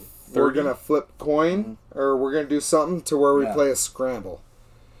 3:30. we're gonna flip coin, or we're gonna do something to where we Yeah. play a scramble,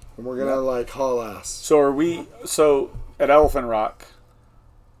 and we're gonna like haul ass. So are we? So at Elephant Rock,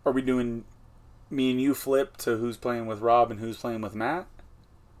 are we doing me and you flip to who's playing with Rob and who's playing with Matt,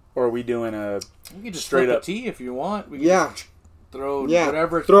 or are we doing a You can just straight flip up? a T if you want. We can Yeah, just throw yeah.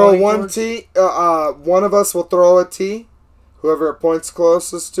 whatever. it's Throw pointing one towards. T. One of us will throw a T, whoever it points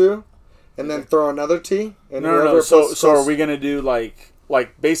closest to, and then throw another T. And No. whoever it So points are close- we gonna do like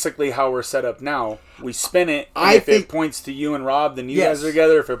basically how we're set up now? We spin it, and I if think- it points to you and Rob, then you Yes. guys are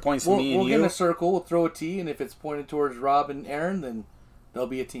together. If it points to We'll, me we'll and get in you, a circle. We'll throw a T, and if it's pointed towards Rob and Aaron, then they'll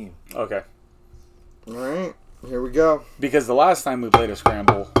be a team. okay. All right, here we go. Because the last time we played a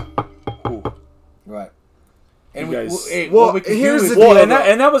scramble, ooh. Right. And You we, guys- hey, Well, what we can here's do is the Well, deal, and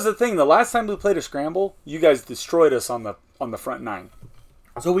though. that was the thing. The last time we played a scramble, you guys destroyed us on the front 9.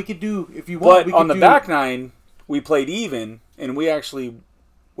 so we could do if you want. But we on could the do, back 9, we played even, and we actually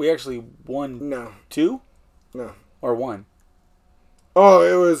won No, 2 no. or 1 Oh,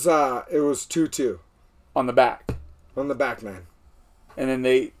 it was 2-2 on the back, on the back nine. and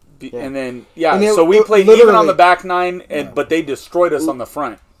then Yeah. and then And it- so we it played even on literally- the back 9, but they destroyed us on the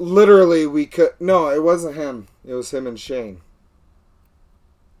front. Literally, we could. No, it wasn't him. It was him and Shane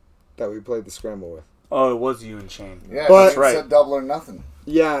that we played the scramble with. Oh, it was you and Shane. Yeah, But- that's right. said double or nothing.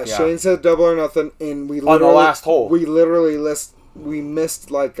 Yeah, Yeah. Shane said double or nothing, and we On literally the last hole. We literally we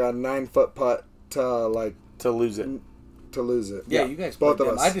missed like a 9-foot putt to To lose it. to lose it. Yeah, you guys. both played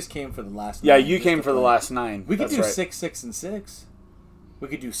of them. us. I just came for the last. Yeah, 9 you just came to for the play. last 9. We could That's do right. 6, 6, and 6. We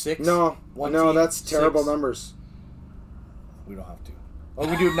could do 6. No, one no, team, that's terrible 6. numbers. We don't have to. Oh,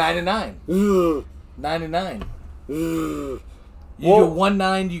 we do 9 and 9. Ugh, 9 and 9. ugh. You Well- do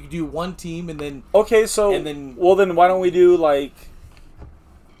 1-9. You could do one team, and then Okay, so And then- then why don't we do like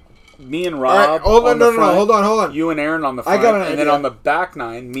me and Rob? All right, hold on, the no, front, hold on. You and Aaron on the I front, got an and then idea. on the back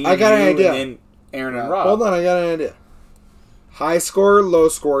 9, me I and got an you, idea. and then Aaron and Rob. Hold on, I got an idea. High score, low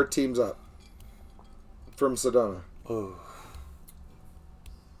score, teams up. From Sedona. Oh.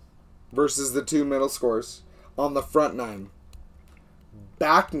 Versus the 2 middle scores. On the front 9.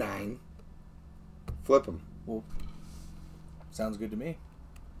 Back 9. Flip them. Well, sounds good to me.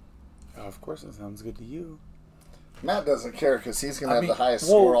 Oh, of course, it sounds good to you. Matt doesn't care because he's going to I have mean, the highest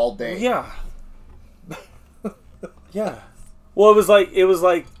score all day. Yeah. Yeah. Well, it was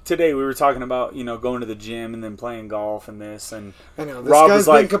like today we were talking about, going to the gym and then playing golf and this, and I know, this Rob guy's was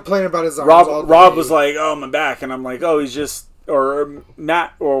been like, complaining about his arms all day. Rob was like, oh, my back, and I'm like, oh, he's just, or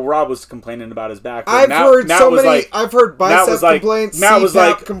Matt or Rob was complaining about his back. I've heard I've heard bicep was like- complaints, Matt was CPAP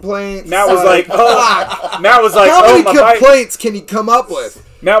like- complaints. Matt was like, oh, Matt was like, how oh, many my bicep. complaints can you come up with?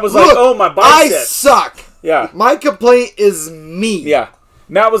 Matt was Look, like, oh, my I biceps. suck. Yeah. My complaint is me. Yeah.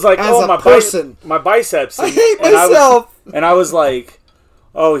 Matt was like, As oh, a my person. my biceps. I hate and myself. And I was like,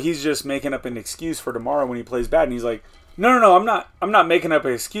 oh, he's just making up an excuse for tomorrow when he plays bad. And he's like, no, I'm not making up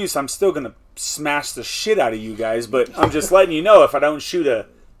an excuse. I'm still going to smash the shit out of you guys. But I'm just letting you know if I don't shoot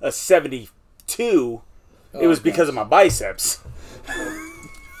a 72, it was because of my biceps.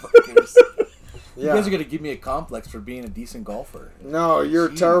 You guys are gonna give me a complex for being a decent golfer. No, you're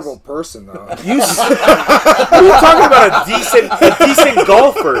a terrible person, though. You're talking about a decent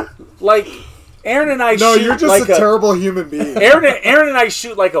golfer. Like, Aaron and I No, shoot you're just like a terrible human being. Aaron and I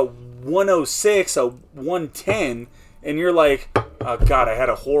shoot like a 106, a 110, and you're like, oh, God, I had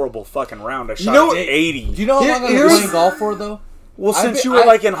a horrible fucking round. I shot know- an 80. Do you know how long I've been Here's- playing golf for, though? Well, I've since been- you were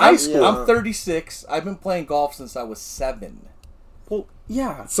like in high school. I'm 36. I've been playing golf since I was 7. Well,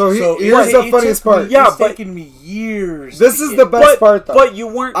 yeah. So, So here's it- the it funniest took me- part. Yeah, it's but- taken me years. This to is get- the best part, though. But you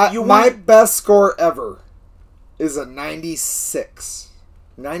weren't. My best score ever is a 96.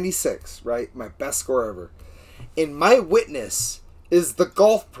 96, right? My best score ever. And my witness is the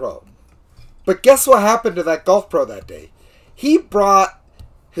golf pro. But guess what happened to that golf pro that day? He brought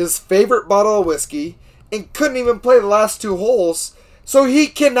his favorite bottle of whiskey and couldn't even play the last 2 holes. So he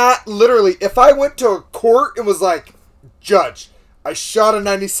cannot literally, if I went to a court and was like, Judge, I shot a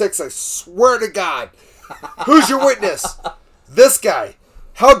 96, I swear to God. Who's your witness? This guy.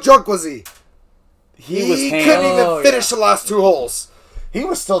 How drunk was he? He was couldn't hammered. even finish the last 2 holes. He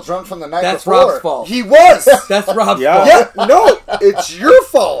was still drunk from the night That's before. Rob's fault. He was. That's Rob's Yeah. fault. Yeah, no, it's your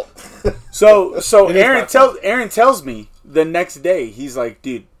fault. So It is my Aaron tells me the next day, he's like,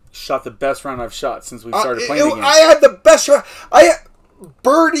 dude, shot the best round I've shot since we started playing again. I had the best shot. I had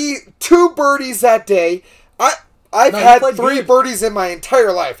 2 birdies that day. I've No, you had played 3 good. birdies in my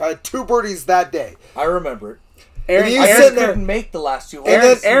entire life. I had 2 birdies that day. I remember it. Aaron, And you I said just there- couldn't make the last 2 holes. And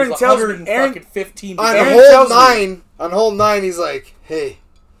then Aaron tells me- Aaron- 15 On Aaron hole tells me- 9, he's like, hey,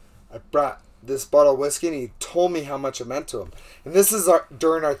 I brought this bottle of whiskey, and he told me how much it meant to him. And this is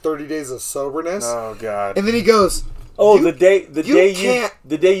during our 30 days of soberness. oh God. And then he goes, Oh, You- the day can't-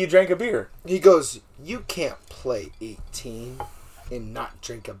 the day you drank a beer. you can't play 18 and not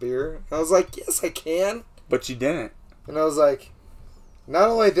drink a beer. And I was like, yes, I can. But you didn't. And I was like, not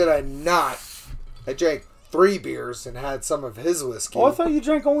only did I not, I drank 3 beers and had some of his whiskey. Oh, I thought you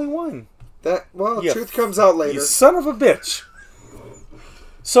drank only one. Truth comes out later. You son of a bitch.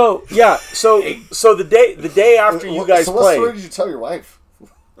 So yeah, so the day after you guys so what play. story did you tell your wife?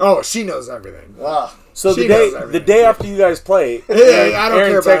 Oh, she knows everything. Ah, So She the knows day everything. after you guys play, Hey, I don't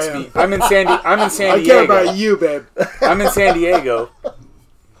care about texts him. me. I'm in San I care Diego. about you, babe. I'm in San Diego.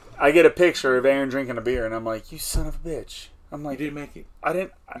 I get a picture of Aaron drinking a beer, and I'm like, "You son of a bitch!" I'm You like, didn't make it. "I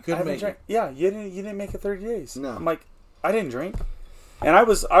didn't. You couldn't I haven't make drank. Yeah, you didn't make it 30 days." No. I'm like, "I didn't drink," and I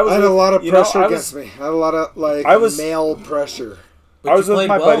was. I had a lot of pressure I against was, me. I had a lot of male pressure. But I was you with played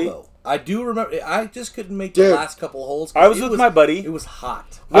my well, buddy. though. I do remember. I just couldn't make Dude. the last couple holes. I was It with my buddy. It was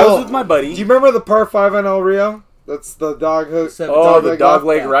hot. I Well, was with my buddy. Do you remember the par 5 on El Rio? That's the dog hook. Seven- Oh, the dog off?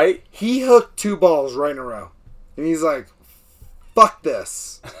 leg right. He hooked 2 balls right in a row. And he's like, fuck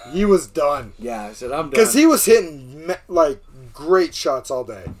this. He was done. Yeah, I said I'm done. Because he was hitting, great shots all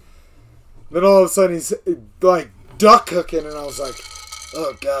day. Then all of a sudden he's, duck hooking, and I was like,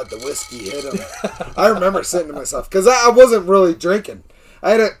 oh, God, the whiskey hit him. I remember saying to myself, because I wasn't really drinking.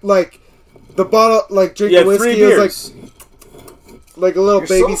 I had the bottle, drinking Yeah, whiskey 3 is beers. like a little you're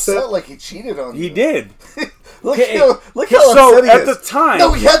baby so sip. upset like he cheated on you. He did. Look Okay. how So upset he at is. the time,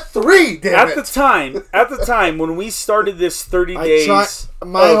 No, he had 3. Damn at it. the time when we started this 30 I days, tried,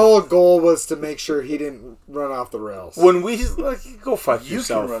 my of- whole goal was to make sure he didn't run off the rails. when we go fuck you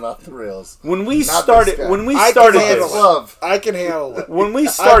yourself. can run off the rails. When we Not this started, guy. when we I can started handle this, it. Love. I can handle it. when we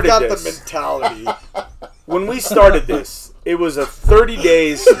I've started got this, the mentality. when we started this, it was a 30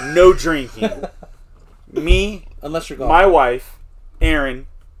 days no drinking. Me, unless you're golfing. my wife, Aaron,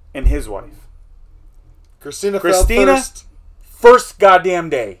 and his wife. Christina Christina? fell first. First goddamn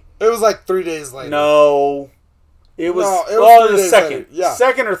day. It was like 3 days later. No. It was, No, it was 3 the days second. later. Yeah.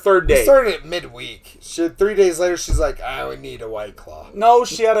 Second or third We day. started at midweek. 3 days later, she's like, I would need a White Claw. No,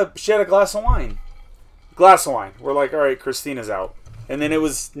 she had a glass of wine. Glass of wine. We're like, all right, Christina's out. And then it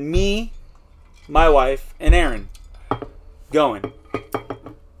was me, my wife, and Aaron going.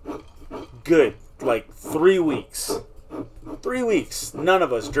 Good. Like 3 weeks. 3 weeks. None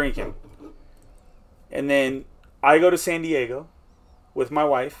of us drinking. And then I go to San Diego with my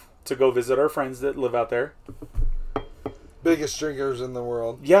wife to go visit our friends that live out there. Biggest drinkers in the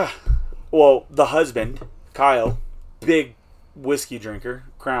world. Yeah. Well, the husband, Kyle, big whiskey drinker,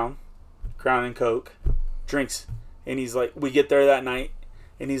 Crown and Coke, drinks. And he's like, we get there that night,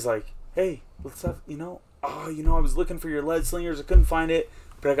 and he's like, hey, let's have, I was looking for your lead slingers. I couldn't find it,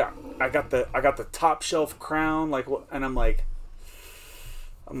 but I got the top shelf Crown, and I'm like,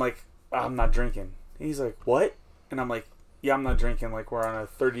 I'm not drinking. And he's like, what? And I'm like, yeah, I'm not drinking. Like, we're on a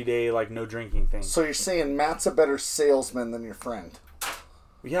 30-day, no drinking thing. So you're saying Matt's a better salesman than your friend?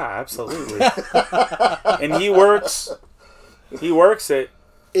 Yeah, absolutely. And he works at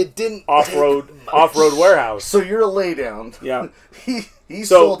It didn't off-road warehouse. So you're a laydown. Yeah. He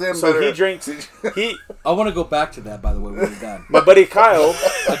sold him so better. he drinks. I want to go back to that, by the way, when we're done. My buddy Kyle.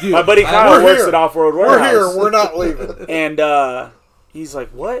 We're Works here. at off-road We're warehouse. here. We're not leaving. And he's like,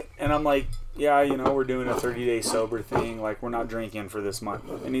 what? And I'm like, yeah, we're doing a 30-day sober thing. Like, we're not drinking for this month.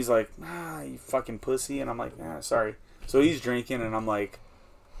 And he's like, you fucking pussy. And I'm like, sorry. So he's drinking, and I'm like,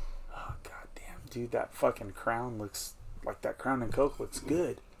 oh, goddamn, dude, that fucking Crown looks like that Crown and Coke looks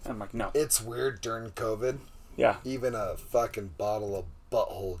good. And I'm like, no. It's weird during COVID. Yeah. Even a fucking bottle of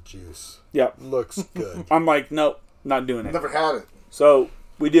butthole juice Yep. looks good. I'm like, nope, not doing it. Never had it. So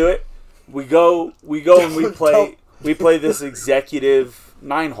we do it. We go and we play. Don't. We play this executive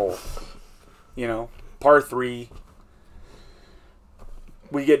 9-hole. Par 3.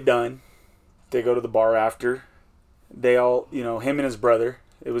 We get done. They go to the bar after. They all, him and his brother.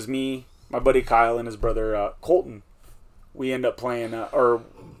 It was me, my buddy Kyle, and his brother Colton. We end up playing,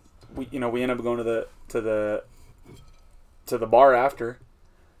 we end up going to the bar after,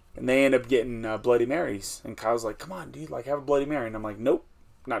 and they end up getting Bloody Marys. And Kyle's like, "Come on, dude, have a Bloody Mary." And I'm like, "Nope,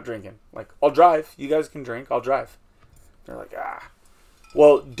 not drinking. I'll drive. You guys can drink. I'll drive." They're like, "Ah."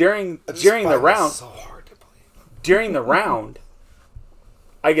 Well, during the round, so hard to believe. during the round,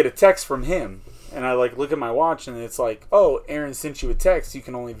 I get a text from him, and I look at my watch, and it's like, "Oh, Aaron sent you a text. You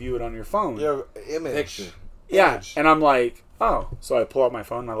can only view it on your phone." You have image. Picture. Yeah, Image. and I'm like, "Oh." So I pull out my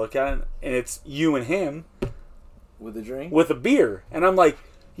phone and I look at it, and it's you and him With a drink? with a beer, and I'm like,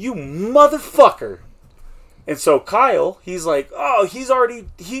 "You motherfucker!" And so Kyle, he's like, "Oh, he's already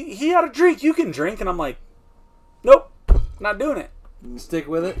he had a drink. You can drink." And I'm like, "Nope, not doing it." You stick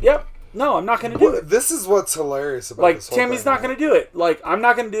with it? Yep. No, I'm not going to do it. This is what's hilarious about this whole Tammy's thing, not going to do it. I'm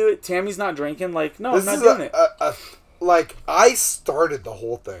not going to do it. Tammy's not drinking. No, This I'm not is doing it. I started the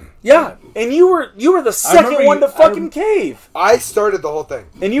whole thing. Yeah, and you were the second remember one you- to fucking cave, I started the whole thing.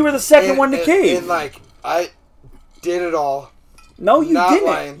 and you were the second one to cave. And I did it all. No, you not didn't.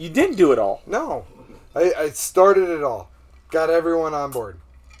 lying. You didn't do it all. No. I started it all. Got everyone on board.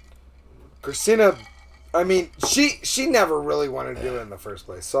 Christina, she never really wanted to do it in the first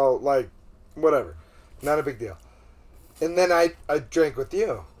place. So, whatever. Not a big deal. And then I drank with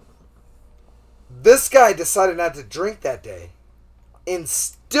you. This guy decided not to drink that day and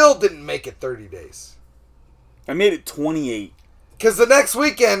still didn't make it 30 days. I made it 28. Because the next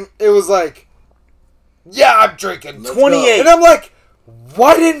weekend, it was like, yeah, I'm drinking. 28. And I'm like,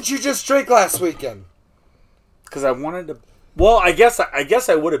 why didn't you just drink last weekend? Because I wanted to. Well, I guess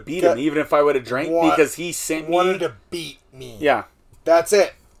I would have beat him even if I would have drank because he sent me. Wanted to beat me. Yeah. That's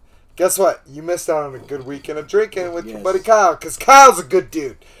it. Guess what? You missed out on a good weekend of drinking with your Yes. buddy Kyle. Because Kyle's a good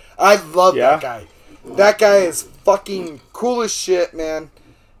dude. I love Yeah. that guy. That guy is fucking cool as shit, man.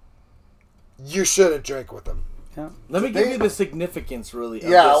 You should have drank with him. Yeah. Let me give you the significance, really, of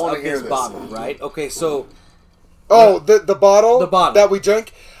Yeah, I this, wanna of hear this this. bottle, right? Okay, so Oh, the bottle? The bottle. That we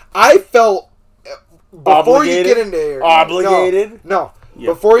drank? I felt... Before Obligated? you get into here... Obligated? No.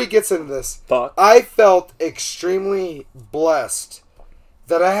 Yeah. Before he gets into this, Fuck. I felt extremely blessed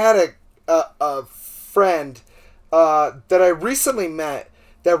that I had a friend that I recently met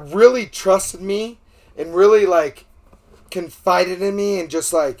that really trusted me and really confided in me and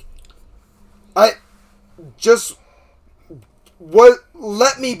just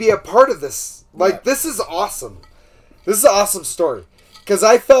let me be a part of this. This is awesome. This is an awesome story because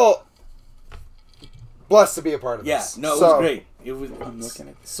I felt blessed to be a part of yeah, this. no, it So- was great. It was. I'm looking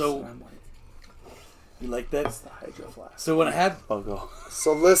at this. So and I'm like, you like that? it's the Hydro Flask So when I had logo.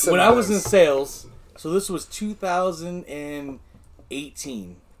 So listen. when I was in guys. sales, So this was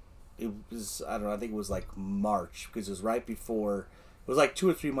 2018. It was, I don't know, I think it was like March, because it was right before, it was like 2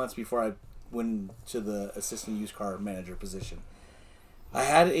 or 3 months before I went to the assistant used car manager position. I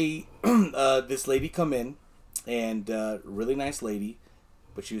had this lady come in, and really nice lady,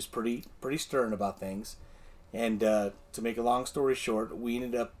 but she was pretty stern about things. And to make a long story short, we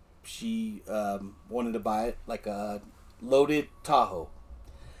ended up, she wanted to buy like a loaded Tahoe.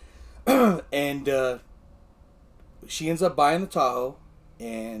 And she ends up buying the Tahoe,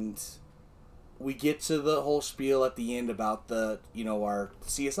 and we get to the whole spiel at the end about the, our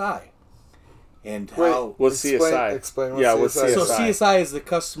CSI. And how... What's CSI? Explain what Yeah, CSI what's is. CSI? So CSI is the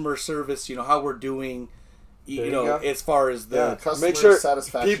customer service, how we're doing, There you go. as far as the... Yeah. Customer Make sure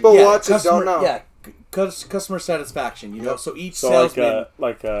satisfaction. people watching don't know. Yeah, customer sasatisfaction, Yep. So each So salesman...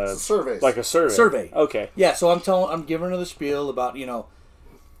 like a Surveys. like a survey. Survey. Okay. Yeah, so I'm giving her the spiel about,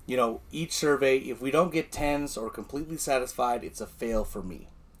 each survey, if we don't get 10s or completely satisfied, it's a fail for me.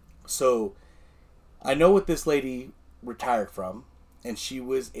 So I know what this lady retired from, and she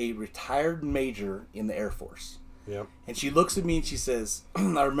was a retired major in the Air Force. Yep. And she looks at me and she says,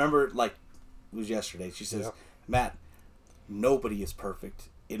 I remember like it was yesterday, she says, Yep. Matt, nobody is perfect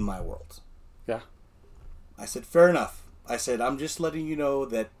in my world. Yeah. I said, fair enough. I said, I'm just letting you know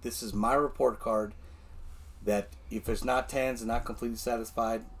that this is my report card, that if it's not 10s and not completely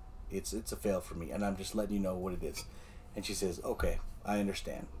satisfied, it's a fail for me, and I'm just letting you know what it is. And she says, okay, I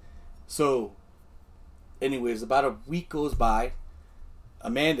understand. So, anyways, about a week goes by.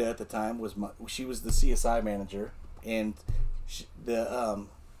 Amanda at the time she was the CSI manager, and the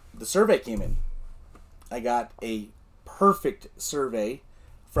survey came in. I got a perfect survey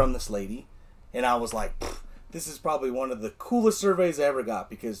from this lady, and I was like, this is probably one of the coolest surveys I ever got,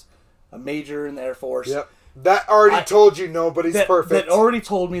 because a major in the Air Force. Yep. That already told you nobody's perfect. That already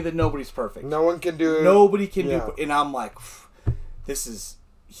told me that nobody's perfect. No one can do it. Nobody can Yeah. do, and I'm like, this is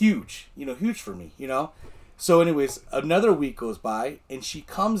huge, huge for me, So anyways, another week goes by, and she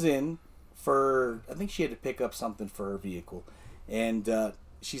comes in for, I think she had to pick up something for her vehicle, and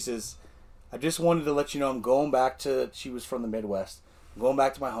she says, I just wanted to let you know I'm going back to, she was from the Midwest, I'm going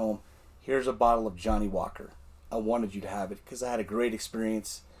back to my home. Here's a bottle of Johnny Walker. I wanted you to have it because I had a great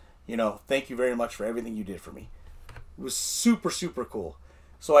experience. Thank you very much for everything you did for me. It was super, super cool.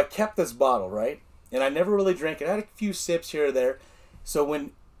 So I kept this bottle, right? And I never really drank it. I had a few sips here or there. So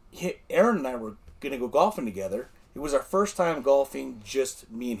when Aaron and I were going to go golfing together, it was our first time golfing,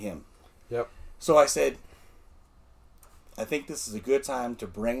 just me and him. Yep. So I said, I think this is a good time to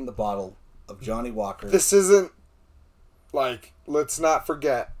bring the bottle of Johnny Walker. This isn't, let's not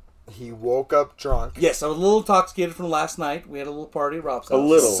forget, he woke up drunk. Yes, I was a little intoxicated from last night. We had a little party at Rob's house. A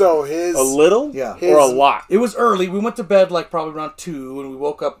little. So A little? Yeah. Or a lot? It was early. We went to bed probably around 2, and we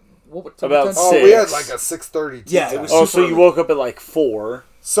woke up, what time? About Oh, 6. we had like a 6:30 tea Yeah, it time. was Oh, super so you early. woke up at like 4.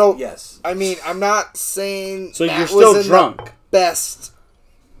 So, Yes. I mean, I'm not saying So Matt you're still was in drunk. the best,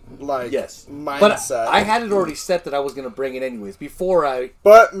 Yes. mindset. But I had it already set that I was going to bring it anyways. Before I...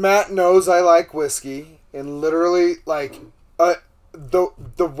 But Matt knows I like whiskey, and literally,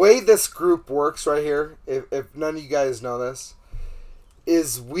 the way this group works right here, if none of you guys know this,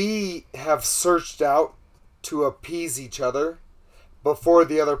 is we have searched out to appease each other before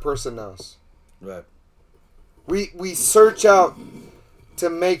the other person knows. Right. We search out to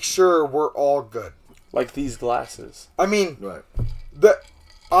make sure we're all good. Like these glasses. I mean, Right.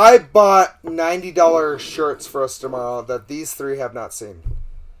 I bought $90 shirts for us tomorrow that these three have not seen.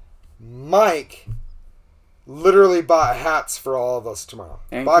 Mike literally bought hats for all of us tomorrow.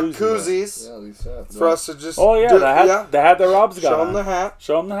 And bought koozies. koozies Yeah, these hats. for us to just Oh yeah, the hat that Rob's got. Show on. them the hat.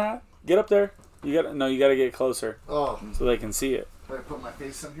 Show them the hat. Get up there. You got to get closer Oh, so they can see it. can I put my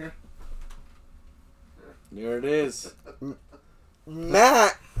face in here? There it is.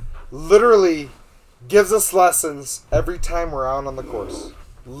 Matt literally gives us lessons every time we're out on the course.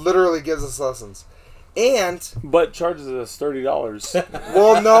 Literally gives us lessons. And, But charges us $30.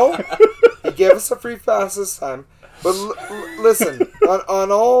 well, no, he gave us a free pass this time. But listen,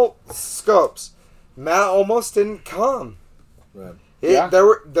 on all scopes, Matt almost didn't come. Right. Yeah.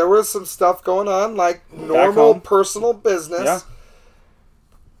 There was some stuff going on, like normal home. personal business. Yeah.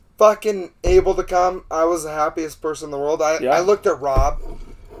 Fucking able to come. I was the happiest person in the world. Yeah. I looked at Rob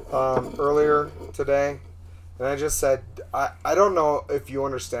earlier today, and I just said, I don't know if you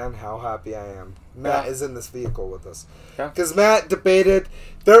understand how happy I am. Matt Yeah. is in this vehicle with us. Yeah. Because Matt debated.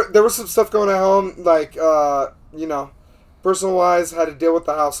 There was some stuff going at home, like, personal-wise, had to deal with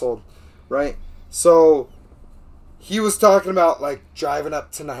the household, right? So he was talking about, driving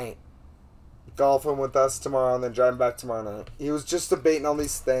up tonight, golfing with us tomorrow, and then driving back tomorrow night. He was just debating all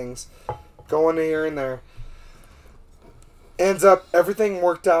these things. going here and there. Ends up, everything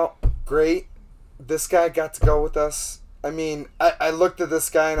worked out great. This guy got to go with us. I mean, I looked at this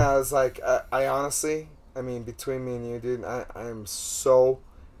guy and I was like, I honestly, I mean, between me and you, dude, I am so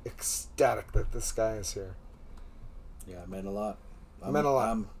ecstatic that this guy is here. Yeah, it meant a lot. It meant a lot.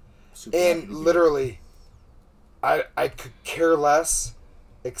 I'm super happy to And be literally, I could care less,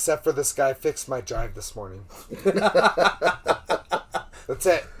 except for this guy fixed my drive this morning. That's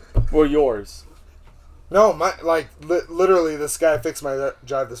it. Well, yours. No, literally, this guy fixed my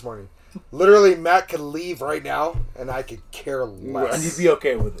drive this morning. Literally, Matt could leave right now, and I could care and you'd less. be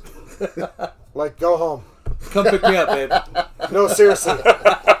okay with it. Like, go home. Come pick me up, babe. No, seriously.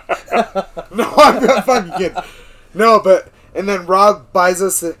 No, I'm not fucking kidding. No, but, and then Rob buys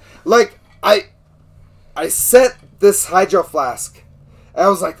us, I sent this hydro flask. I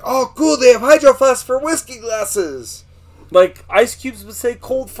was like, oh, cool, they have hydro flasks for whiskey glasses. Like, Ice Cubes would say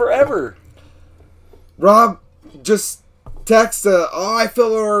cold forever. Rob just texted, oh, I feel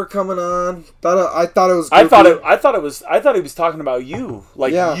an order coming on. I thought it was I goofy. thought he was talking about you.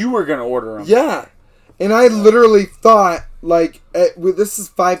 Like, Yeah. you were going to order them. Yeah. And I literally thought, this is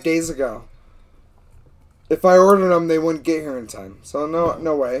 5 days ago. If I ordered them, they wouldn't get here in time. So,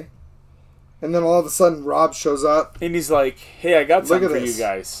 no way. And then all of a sudden, Rob shows up. And he's like, hey, I got something Look for at you this.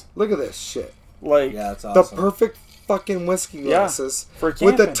 guys. Look at this shit. Like, Yeah, it's The awesome. perfect fucking whiskey glasses. for with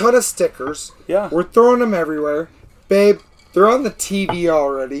a camping. ton of stickers. Yeah. We're throwing them everywhere. Babe, they're on the TV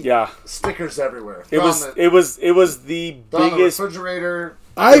already. yeah. Stickers everywhere. It was the on the biggest refrigerator.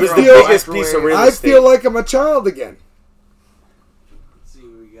 I It was the feel, biggest piece of real I estate. feel like I'm a child again. Let's see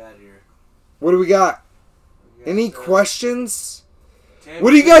what we got here. What do we got? We got, Any questions? Tammy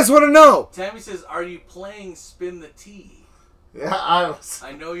What do you says- guys want to know? Tammy says, "Are you playing Spin the Tea? Yeah, I was.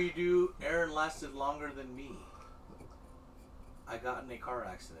 I know you do. Aaron lasted longer than me. I got in a car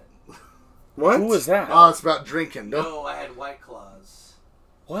accident. What? Who was that? Oh, it's about drinking. No. No, I had White Claws."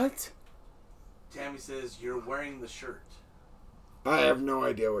 What? Tammy says, "You're wearing the shirt." I have no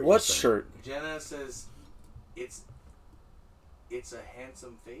idea what What you're saying. shirt? Jenna says, "It's a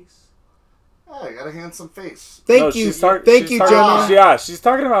handsome face." Oh, I got a handsome face. Thank No, you. she's Thank she's you, talking- Jenna. Yeah, she's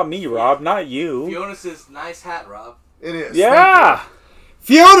talking about me, Rob, not you. Fiona says, "Nice hat, Rob." It is. Yeah.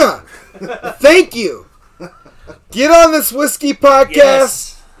 Fiona, thank you. Get on this whiskey podcast.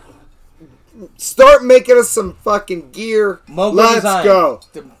 Yes. Start making us some fucking gear. Mogo Let's Design. go.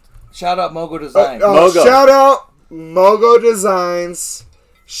 Shout out Mogo Design. Mogo. Shout out Mogo Designs.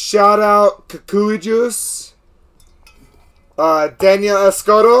 Shout out Kukui Juice. Daniel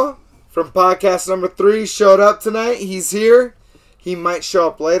Escoto from podcast number 3 showed up tonight. He's here. He might show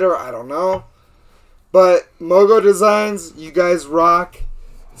up later. I don't know. But Mogo Designs, you guys rock.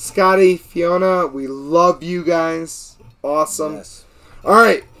 Scotty, Fiona, we love you guys. Awesome. Yes. All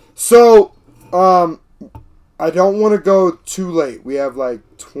right. So, I don't want to go too late. We have like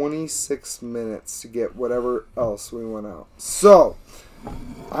 26 minutes to get whatever else we want out. So,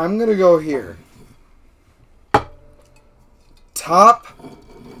 I'm going to go here. Top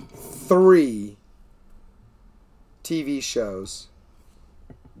 3 TV shows.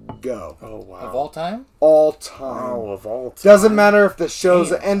 Go. Oh wow. Of all time? All time. Oh, of all time. Doesn't matter if the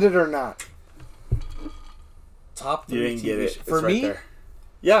show's Damn. ended or not. Top 3 You didn't get TV it. shows. It's For right me? there.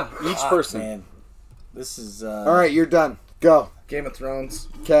 Yeah, each Fuck, person. Man. This is... All right, you're done. Go. Game of Thrones,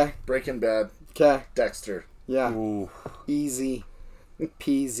 Okay. Breaking Bad, Okay. Dexter. Yeah. Ooh. Easy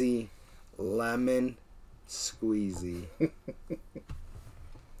peasy lemon squeezy.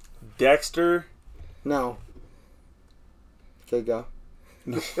 Dexter. No. Okay, go.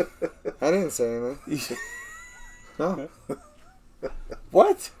 I didn't say anything. No.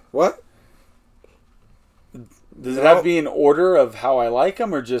 What? What? Does it have to be in order of how I like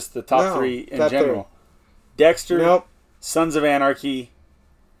them, or just the top No, 3 in top general? Dexter. Nope. Sons of Anarchy.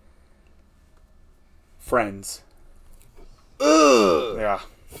 Friends. Ugh. Yeah.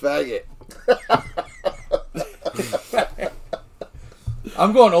 Faggot.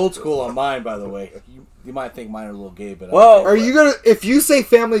 I'm going old school on mine, by the way. You might think mine are a little gay, but... Well, Are you gonna? If you say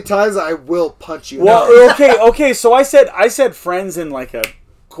Family Ties, I will punch you. well, okay. So I said Friends in like a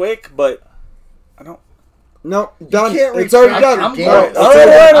quick, but I don't. No, done. can't It's already retract done. your All game. right. All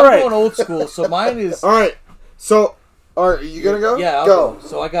right. I'm going old school, so mine is... All right. So, are you gonna go? Yeah, I'll go. go.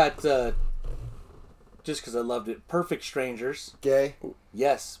 So I got, just because I loved it, Perfect Strangers. Gay.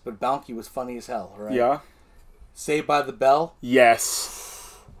 Yes, but Bounty was funny as hell, right? Yeah. Saved by the Bell.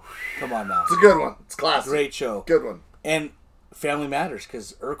 Yes. Come on now. It's a good one. It's classic. Great show. Good one. And Family Matters,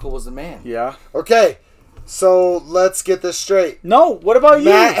 because Urkel was the man. Yeah. Okay. So let's get this straight. No. What about you?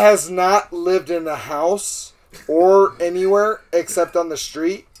 Matt has not lived in a house or anywhere except on the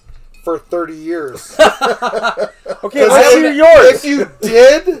street for 30 years. Okay, let's hear yours. If you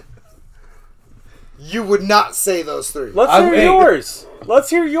did, you would not say those three. Let's hear yours. Let's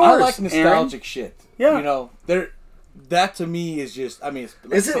hear yours. I like nostalgic shit. Yeah. You know, that to me is just. I mean, it's,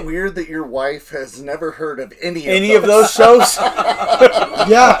 like, Is it weird that your wife has never heard of any of those shows?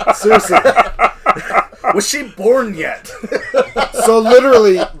 Yeah, seriously. Was she born yet? So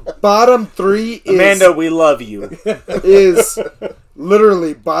literally, bottom three is Amanda, we love you. is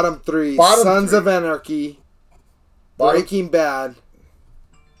literally bottom three: Bottom Sons three. of Anarchy, Breaking Bad,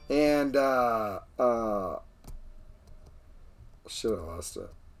 and shit, I lost it.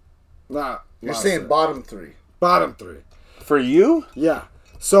 Nah, You're lost saying it. bottom three. Bottom three. For you? Yeah.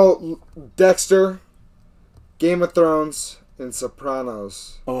 So Dexter, Game of Thrones, and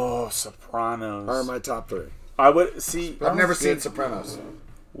Sopranos Oh, Sopranos. are my top three. I would see. I've never seen Sopranos.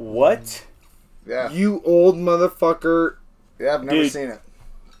 What? Yeah, You old motherfucker. yeah, I've never Dude. seen it.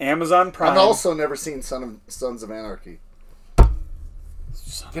 Amazon Prime. I've also never seen Sons of Anarchy.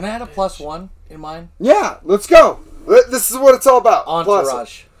 Can I add a +1 in mine? Yeah, let's go. This is what it's all about. Plus it.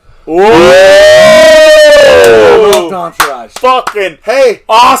 Entourage. Whoa! Loved Entourage. Fucking Hey,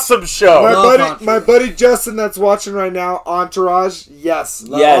 awesome show. my Love buddy, Entourage. my buddy Justin, that's watching right now. Entourage, yes,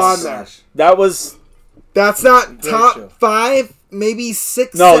 Yes. on there. That was That's not Great top show. 5, maybe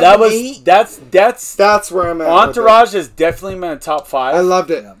 6. no. 7, That was 8. that's That's where I'm at. with it. Entourage is definitely my top 5. I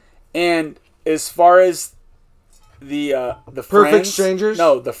loved it. Yeah. And as far as the Perfect Friends- Strangers?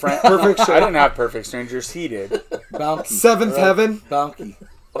 No, the friend. Perfect I Strangers. didn't have Perfect Strangers. He did. Bounty. Seventh Heaven. Bounty.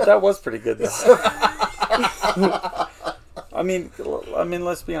 But that was pretty good though. I mean,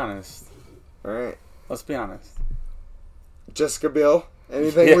 let's be honest. All right, Let's be honest. Jessica Biel.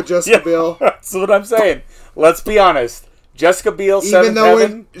 Anything Yeah, with Jessica yeah. Biel. That's what I'm saying. Let's be honest. Jessica Biel, Even Seventh though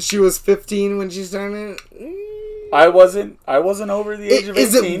Heaven. when she was 15 when she started. I wasn't over the age of 18.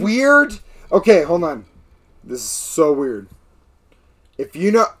 Is it weird? Okay, hold on. This is so weird. If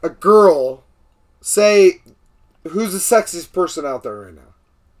you know a girl, say, who's the sexiest person out there right now?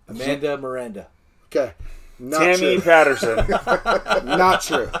 Amanda Miranda. Okay. Not Tammy true. Patterson. Not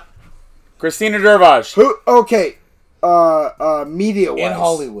true. Christina Dervage. Who? Okay. Media wise. In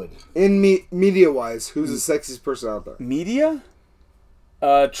Hollywood. Media wise, who's the sexiest person out there? Media?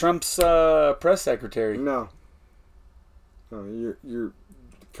 Trump's press secretary. No. No, you're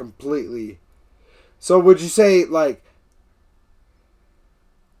completely. So would you say like?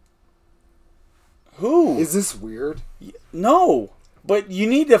 Who? Is this weird? No. But you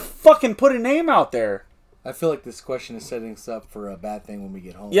need to fucking put a name out there. I feel like this question is setting us up for a bad thing when we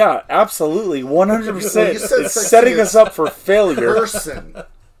get home. Yeah, absolutely. 100%. Well, you said It's sexy setting as us up for failure. Person.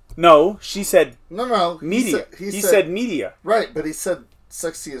 No, she said No. media. He He said said media. right, but he said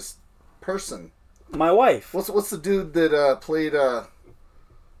sexiest person. My wife. What's the dude that played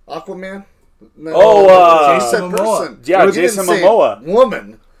Aquaman? No, Oh, he said Jason Momoa. person. Yeah, He didn't Jason say Momoa.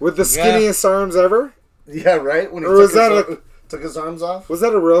 Woman. With the skinniest arms ever? Yeah, right. When he Or was that took his arms off. Was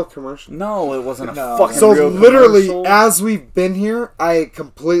that a real commercial? No, it wasn't a No. fucking So real literally, commercial. as we've been here, I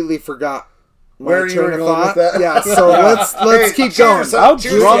completely forgot my Where you train were of going with thought. that? Yeah, so let's Hey, keep going. cheers, How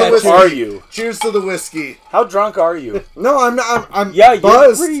cheers to drunk the whiskey. are you? Cheers to the whiskey. How drunk are you? No, I'm not. I'm Yeah, you're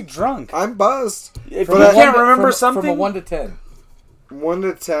buzzed. pretty drunk. I'm buzzed. If From you a can't remember something, From a 1 to 10. 1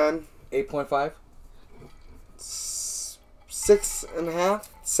 to 10, 8.5. 6.5,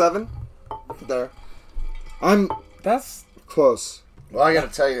 7. There. I'm that's close. Well, I gotta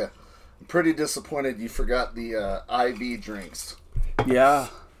tell you, I'm pretty disappointed you forgot the IV drinks. yeah.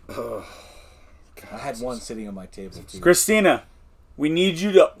 I had one sitting on my table, too. Christina, we need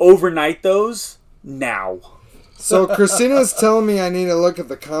you to overnight those now. So Christina's telling me I need to look at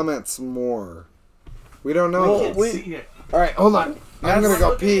the comments more. We don't know. Well, yet. we- See it. All right, hold on. I'm gonna go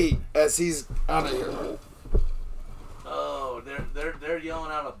Look at pee as he's out of here. Oh, they're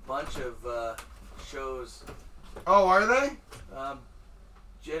yelling out a bunch of shows. Oh, are they?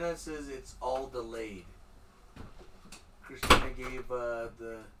 Jenna says it's all delayed. Christina gave the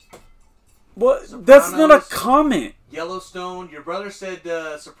What? That's not a Sopranos. comment. Yellowstone. Your brother said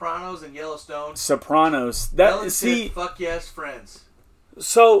Sopranos and Yellowstone. Sopranos. Ellen That see. said, fuck yes, Friends.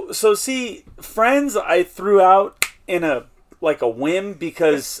 So see, Friends I threw out in a whim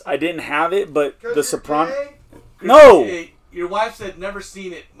because I didn't have it, but the Sopranos. No. Hey, your wife said never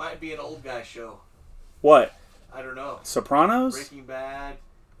seen it. Might be an old guy show. What? I don't know. Sopranos? Breaking Bad,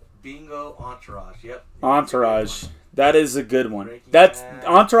 Bingo, Entourage. Yep. Entourage. That is a good one. Breaking That's Bad.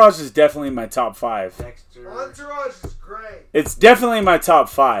 Entourage is definitely in my top 5. Dexter. Entourage is great. It's definitely in my top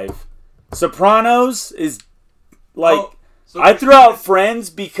 5. Sopranos is like Oh, so I threw out Christina's- Friends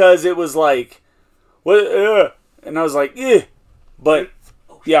because it was like what and I was like, eh. But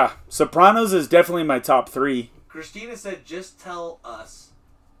Oh Yeah, Sopranos is definitely my top 3. Christina said, "Just tell us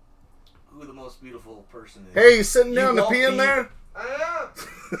who the most beautiful person is." Hey, you sitting down to won't pee in be- there? I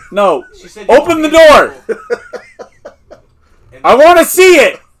am. No, She said, "You open won't the be door. beautiful." And I want to see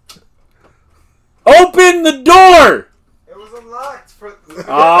it. Open the door. It was unlocked for.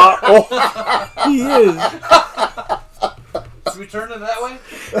 He is. Should we turn it that way?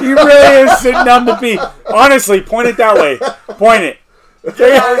 He really is sitting down to pee. Honestly, point it that way. Point it.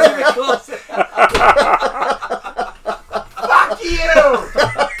 Close it. Fuck you!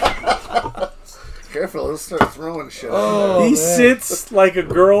 Careful, he'll start throwing shit. Oh, He man. sits like a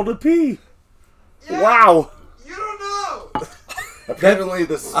girl to pee. Yeah, Wow. You don't know. Apparently,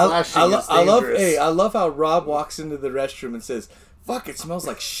 the slashing is I love. dangerous. Hey, I love how Rob walks into the restroom and says, "Fuck! It smells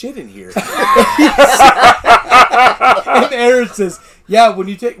like shit in here." And Aaron says, "Yeah, when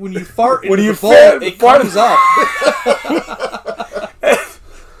you fart When into you the bowl, fart- it fart- comes up."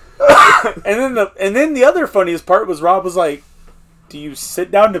 And then the other funniest part was Rob was like, "Do you sit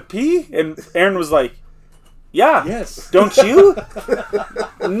down to pee?" And Aaron was like, "Yeah." Yes. Don't you?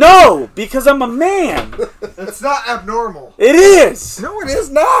 No, because I'm a man. It's not abnormal. It is. No, it is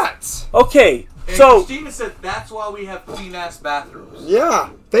not. Okay, And so Christina said, "That's why we have clean-ass bathrooms." Yeah,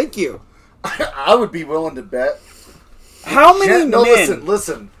 thank you. I would be willing to bet. how many Jen, no, men?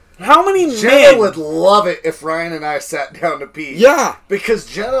 listen. How many Jenna men? would love it if Ryan and I sat down to pee. Yeah, Because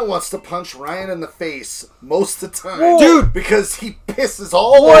Jenna wants to punch Ryan in the face most of the time. Well- dude. Because he pisses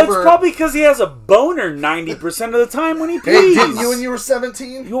all Well, over. it's probably because he has a boner 90% of the time when he pees. Hey, didn't you when you were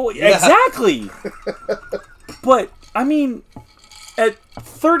 17? Well, exactly. But I mean, at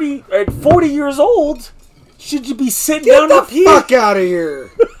 40 years old, should you be sitting Get down the to pee? fuck out of here.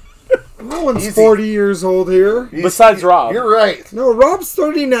 No one's Easy. 40 years old here. Besides Rob, You're right. No, Rob's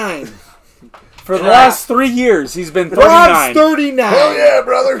 39. for the last 3 years, he's been Rob's 39. 39. Hell yeah,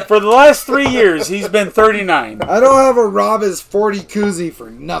 brother. For the last 3 years, he's been 39. I don't have a Rob is 40 koozie for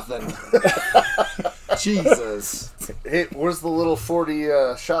nothing. Jesus. Hey, where's the little 40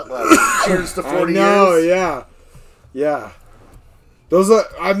 shot glass? Cheers to 40 I know, years. yeah. Yeah. Those are,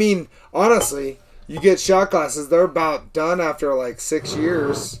 I mean, honestly, you get shot glasses, they're about done after like 6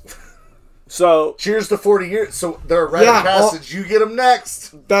 years. So, Cheers to 40 years. So they're a rite Yeah, of passage. You get them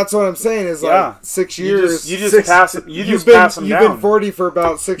next. That's what I'm saying is Yeah. like 6 you years. just pass it. You just you've pass him been down. 40 for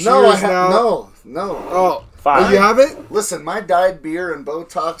about 6 No, years now. no. Oh, 5. oh, you haven't? Listen, my dyed beer and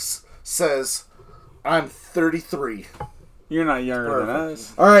Botox says I'm 33. You're not younger than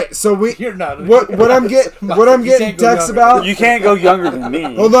us. All right, so You're not. what I'm getting You can't go texts younger. about. You can't go younger than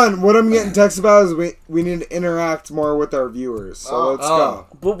me. Hold on, what I'm getting texts about is we need to interact more with our viewers. So let's go.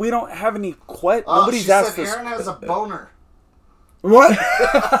 But we don't have any Oh, Nobody's she asked said us. Aaron has a boner. What?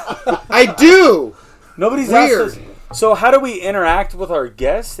 I do. Nobody's Weird. asked us. So how do we interact with our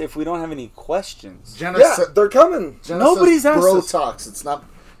guests if we don't have any questions? Jenna Yeah, said, they're coming. Jenna Nobody's says asked bro us. talks. It's not.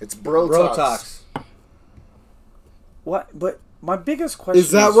 It's bro Bro talks. talks. What? But my biggest question Is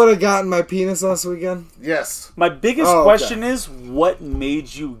that what I got in my penis last weekend? Yes. My biggest Oh, okay. question is, what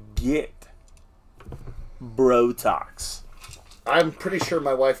made you get Brotox? I'm pretty sure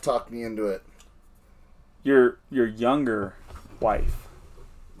my wife talked me into it. Your younger wife.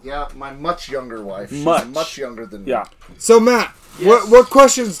 Yeah, my much younger wife. She's Much. much younger than me. Yeah. So Matt, Yes. what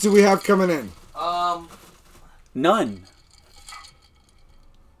questions do we have coming in? None.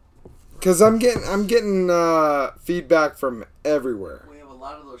 Because I'm getting feedback from everywhere. We have a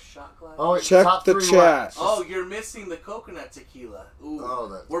lot of those shot glasses. Oh, it's Check top the 3 chat. Oh, you're missing the coconut tequila. Ooh, Oh,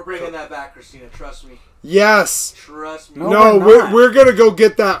 that- we're bringing that back, Christina. Trust me. Yes. Trust me. No, No, we're not. we're gonna go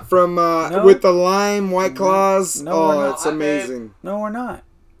get that from No. with the lime White Claws. No, we're oh, not. it's Hi, babe. amazing. No, we're not.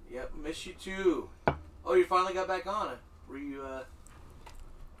 Yep, miss you too. Oh, you finally got back on it. Were you,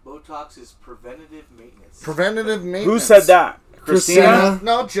 Botox is preventative maintenance. Preventative maintenance. Who said that? Christina?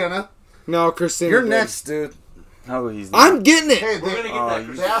 No, Jenna. No, Christina. You're did. next, dude. No, he's not. I'm getting it. Hey, We're gonna they, get Oh, that, you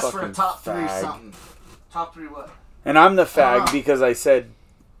they Christina. asked for a fucking top 3 fag. something. Top 3 what? And I'm the fag Ah. because I said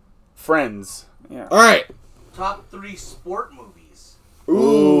friends. Yeah. All right. Top 3 sport movies.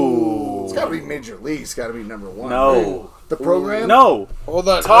 Ooh. It's got to be Major League. It's got to be number 1. No. The program? No. Hold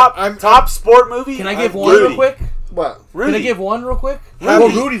on. Top sport movie? Can I give I'm one real Rudy. quick? What? Rudy. Can I give one real quick? Happy, Well,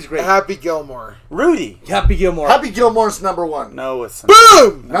 Rudy's great. Happy Gilmore. Rudy. Happy Gilmore. Happy Gilmore's number 1. No, it's not.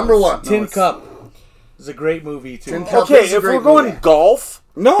 Boom. Number 1. Tin it's- Cup is a great movie too. Tin Cup. Okay, is a if we're great going movie. golf,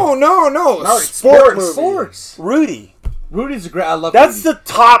 No. No, it's Sport sports. movie. Sports. Rudy. Rudy's a great. I love. That's Rudy. the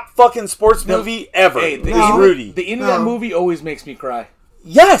top fucking sports movie ever. Hey, the, is No. Rudy. The end of that No. movie always makes me cry.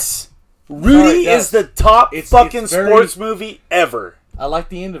 Yes. Rudy Sorry, it is does. the top It's fucking very- sports movie ever. I like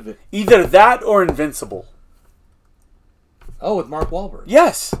the end of it. Either that or Invincible. Oh, with Mark Wahlberg.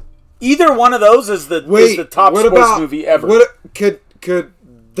 Yes. Either one of those is the top what sports about, movie ever. What could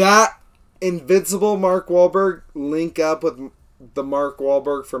that Invincible Mark Wahlberg link up with the Mark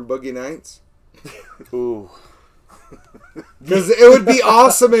Wahlberg from Boogie Nights? Ooh. Because it would be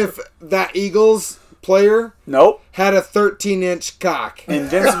awesome if that Eagles player Nope. had a 13-inch cock.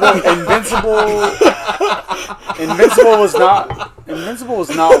 Invincible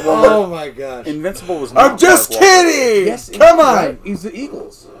was not one. Oh my gosh! Invincible was not. I'm just Mark Wahlberg. kidding. Yes, Come on. right? He's the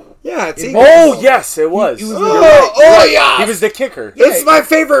Eagles. Yeah, it's It- Eagles. Oh yes, it was. He was Oh yeah! He was the kicker. It's my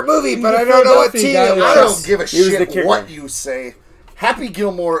favorite movie, but the I don't know what Philadelphia team guy it that- I was. don't give a He was the shit kicker. what you say. Happy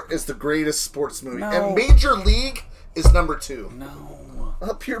Gilmore is the greatest sports movie, No. and Major League is number 2. No.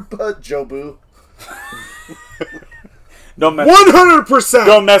 Up your butt, Jobu. Don't mess. 100%.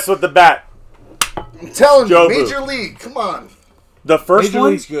 Don't mess with the bat. I'm telling you, Jobu. Major League. Come on. The first Major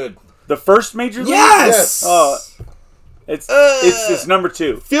one. League's good. The first major league. Yes. Oh, it's number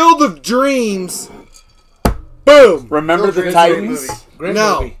 2. Field of Dreams. Boom. Remember Field the of Dreams Titans? movie. Great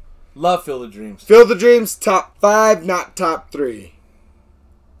No. movie. Love Field of Dreams. Field of Dreams top 5, not top 3.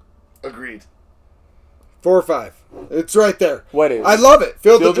 Agreed. 4 or 5. It's right there. What is? I love it.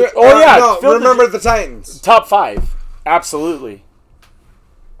 Field of Field Dreams. of- oh, yeah, No, Field of remember Dreams. the Titans. Top 5. Absolutely.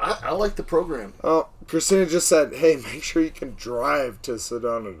 I like the program. Oh, Christina just said, "Hey, make sure you can drive to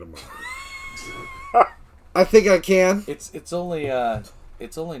Sedona tomorrow." I think I can. It's only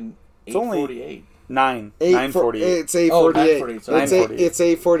 8:48. 9:48. It's 8:48. 9:48, sorry. It's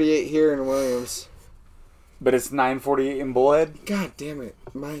 8:48 here in Williams. But it's 9:48 in Bullhead. God damn it,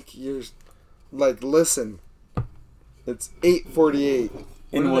 Mike! You're like, listen. It's 8:48.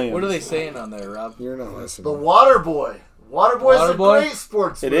 In Williams. What are they saying on there, Rob? You're not The listening. Waterboy. Waterboy's a Waterboy? great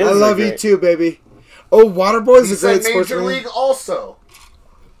sports It movie. is. I love you great. too, baby. Oh, Waterboy's He a great said sports Major movie. League also.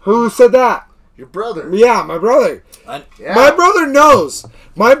 Who said that? Your brother. Yeah, my brother. Yeah. My brother knows.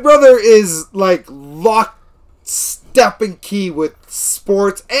 My brother is like locked, step and key with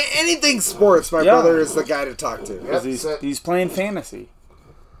sports. Anything sports. My Yeah. brother is the guy to talk to. Yep, He's playing fantasy.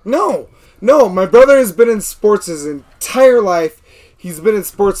 No. My brother has been in sports his entire life. He's been in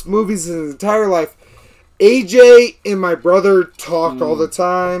sports movies his entire life. AJ and my brother talk all the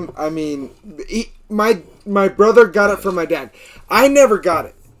time. I mean, my brother got it from my dad. I never got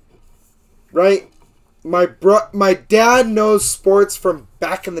it. Right? My dad knows sports from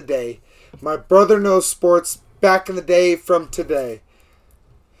back in the day. My brother knows sports back in the day from today.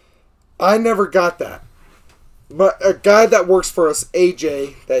 I never got that. But a guy that works for us,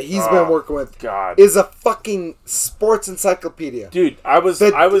 AJ, that he's been working with, God. is a fucking sports encyclopedia. Dude, I was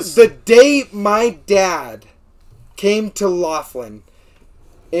The day my dad came to Laughlin,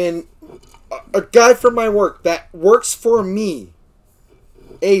 and a guy from my work that works for me,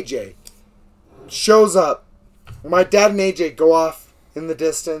 AJ, shows up. My dad and AJ go off in the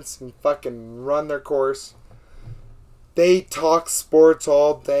distance and fucking run their course. They talk sports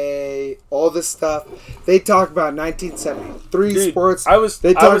all day, all this stuff. They talk about 1973 Dude, sports. I was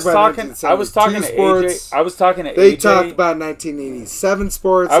They talking to 1972 sports. AJ. I was talking to They AJ. talk about 1987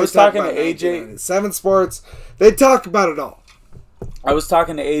 sports. I was They talk talking to about AJ. 1997 sports. They talk about it all. I was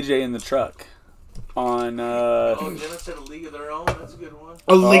talking to AJ in the truck on Oh, Jenna said A League of Their Own. That's a good one.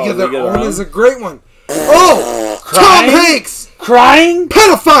 A League of Their League of Their Own Own. is a great one. Oh, Crying? Tom Hanks, crying.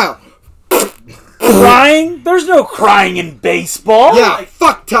 pedophile. Crying? There's no crying in baseball. Yeah,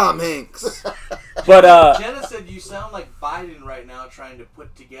 fuck Tom Hanks. But Jenna said you sound like Biden right now trying to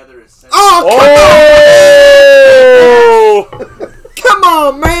put together a sentence. Oh, oh! come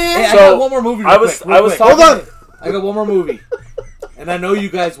on, Hey, man. I So, got one more movie. I was real quick. talking. Hold on. I got one more movie, and I know you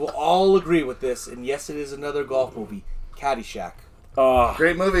guys will all agree with this. And yes, it is another golf movie, Caddyshack. Oh,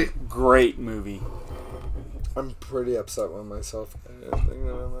 Great movie. great movie. I'm pretty upset with myself. Thinking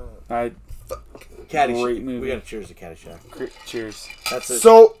about that. Caddyshack. Great movie. We got to cheers to Caddyshack. Cheers. That's it.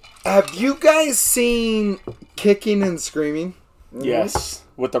 So, have you guys seen Kicking and Screaming? Yes.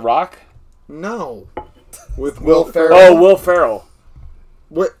 With The Rock? No. With Will Will Ferrell. Oh, Will Ferrell.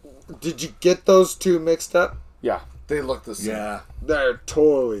 What? Did you get those two mixed up? Yeah. They look the same. yeah. They're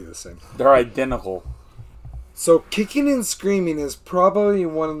totally the same. They're identical. So, Kicking and Screaming is probably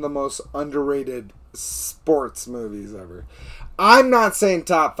one of the most underrated sports movies ever. I'm not saying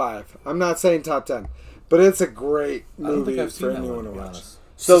top 5. I'm not saying top 10. But it's a great I don't movie think I've for seen that anyone one, to to be watch. honest.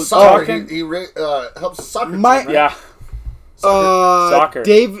 So Soccer. talking. He helps the soccer My- team, right? Yeah. Soccer.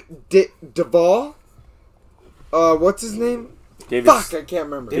 Dave Duvall? What's his name? David. Fuck, I can't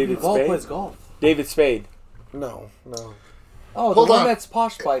remember. David Dave Ball Spade? plays golf. David Spade. No. Oh, the Hold one on. that's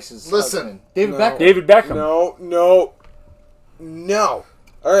Posh Spice's Listen. husband. David No. Beckham. David Beckham. No.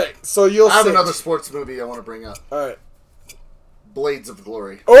 All right, so you'll I have see. another sports movie I want to bring up. All right. Blades of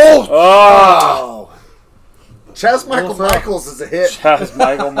Glory. Oh, Oh, Chaz Michaels is a hit. Chaz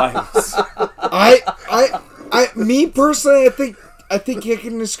Michaels. me personally, I think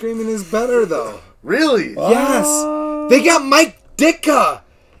Kicking and Screaming is better though. Really? Yes, they got Mike Ditka,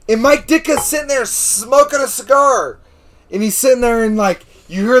 and Mike Ditka's sitting there smoking a cigar, and he's sitting there and like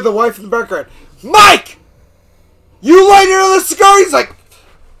you hear the wife in the background, Mike, you lighting another cigar? He's like,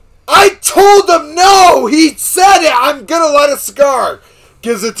 I told him no. He said it. I'm gonna light a cigar.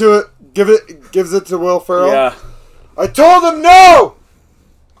 Gives it to Will Ferrell. Yeah. I told him no.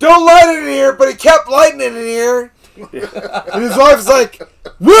 Don't light it in here, but he kept lighting it in here. And his wife's like,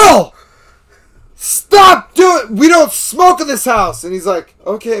 Will, stop doing. We don't smoke in this house. And he's like,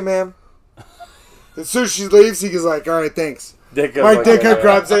 okay, ma'am. As soon as she leaves, he's like, all right, thanks. Mike Mike Ditka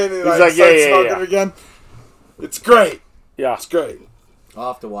grabs it and He's like, like, starts smoking it again. It's great. Yeah. It's great.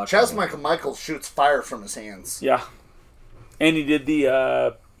 I'll have to watch Chaz it. Michaels shoots fire from his hands. Yeah. And he did the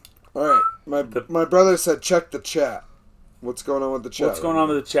All right, my brother said check the chat. What's going on with the chat? what's going on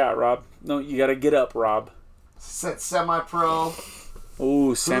with the chat, Rob? No, you got to get up, Rob. Said semi-pro.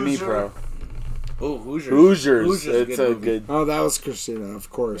 Ooh, semi-pro. Oh, Hoosiers. Hoosiers. a It's a movie. good. Oh, that was Christina, of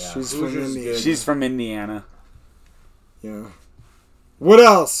course. Yeah, She's from Hoosiers is Indiana. good. She's from Indiana. Yeah. What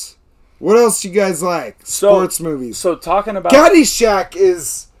else? What else you guys like? Sports movies. So talking about Caddyshack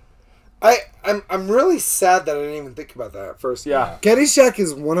is. I'm really sad that I didn't even think about that at first. Yeah. Caddyshack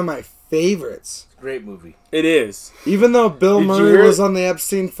is one of my favorites. Great movie. it is. Even though Bill Did you Murray hear was it? on the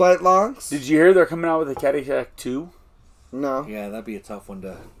Epstein flight logs. Did you hear they're coming out with a Caddyshack 2? No. Yeah, that'd be a tough one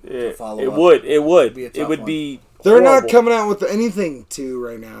to It, follow it up. would. It would. be a It tough would one. be. They're not horrible. coming out with anything to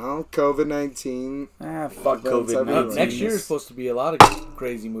right now. COVID-19. Ah, fuck Events COVID. everywhere. Next year is supposed to be a lot of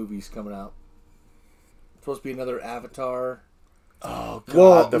crazy movies coming out. Supposed to be another Avatar. Oh god,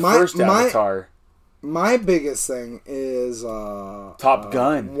 Well, the my- first my- Avatar. My biggest thing is Top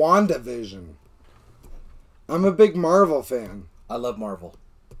Gun. WandaVision. I'm a big Marvel fan. I love Marvel.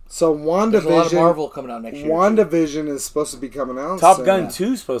 So There's a lot of WandaVision Marvel coming out next year. too. WandaVision is supposed to be coming out Top soon. Gun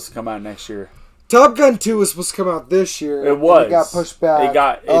 2 is supposed to come out next year. Top Gun 2 was supposed to come out this year. It and was. It got pushed back.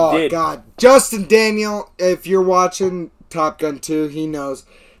 It did. God. Justin Daniel, if you're watching Top Gun 2, he knows.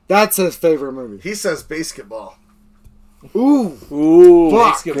 That's his favorite movie. He says basketball. Ooh. Ooh,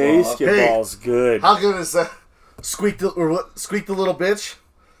 Fuck. basketball's good. How good is that? Squeak the little bitch.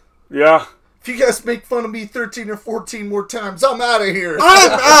 Yeah. If you guys make fun of me 13 or 14 more times, I'm out of here.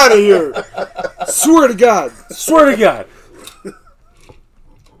 I'm out of here. Swear to God. Swear to God.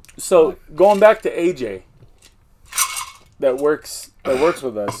 So going back to AJ, that works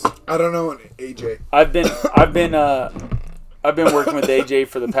with us. I don't know what AJ. I've been working with AJ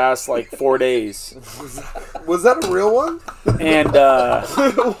for the past like 4 days, Was that a real one? and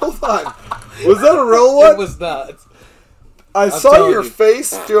Hold on. Was that a real It one? was not. I saw telling your you.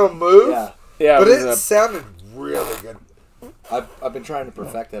 face do a move, Yeah. yeah, but it it was sounded really good. I've been trying to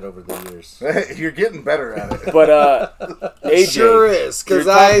perfect that over the years. You're getting better at it. but AJ, Sure is, because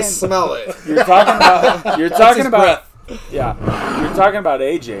you're I talking- smell it. you're talking about breath. yeah, you're talking about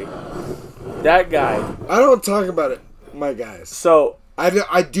AJ, that guy. I don't talk about it, my guys. So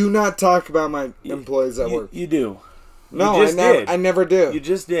I do not talk about my employees at work. you do. No, you just did. I never do. You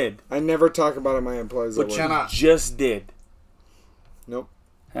just did. I never talk about my employees at But work. you just did. Nope.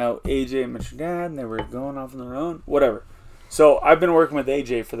 How AJ met your dad and they were going off on their own. Whatever. So I've been working with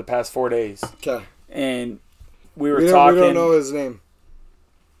AJ for the past 4 days. Okay. And we were We talking. don't know his name.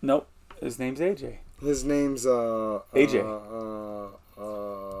 Nope. His name's AJ. His name's AJ.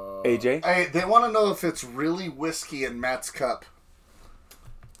 AJ? Hey, they want to know if it's really whiskey in Matt's cup.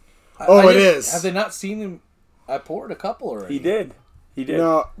 Oh, it is. Have they not seen him? I poured a couple already. He did. He did.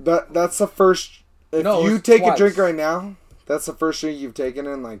 No, that's the first. If No, you it's take twice. a drink right now, that's the first drink you've taken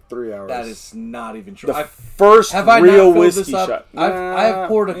in like 3 hours. That is not even true. The first have I real not filled whiskey this up? shot. I've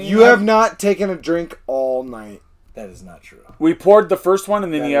poured a. You have not taken a drink all night. That is not true. We poured the first one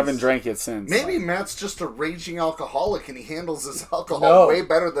and then That you haven't is- drank it since. Maybe Matt's just a raging alcoholic and he handles his alcohol No. way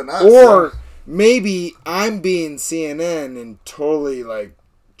better than us. Or maybe I'm being CNN and totally like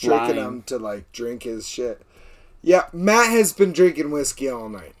tricking Lying. him to like drink his shit. Yeah, Matt has been drinking whiskey all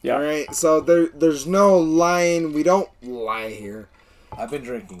night. Yeah. All right. So there's no lying. We don't lie here. I've been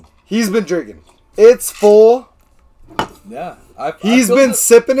drinking. He's been drinking. It's full. Yeah, He's filled been it-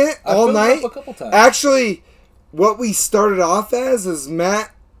 sipping it I all filled it night. up a couple times. Actually, what we started off as is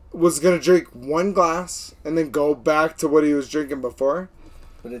Matt was gonna drink one glass and then go back to what he was drinking before.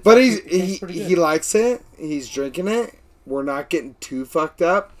 it's But actually- it tastes pretty he good. likes it. He's drinking it. We're not getting too fucked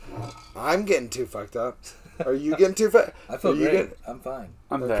up. I'm getting too fucked up. Are you getting too fucked? I feel Are you great. getting- I'm fine.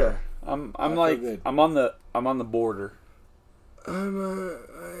 I'm Okay. there. I'm feel like good. I'm on the border. Are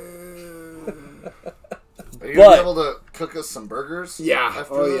you But- able to cook us some burgers? Yeah.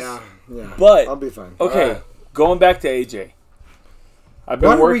 After Oh this? yeah. But I'll be fine. okay, Alright. going back to AJ. I've been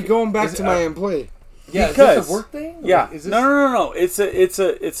Why are we working. going back is- to my employee? Yeah, is Because- this a work thing? Yeah, Is this, no. It's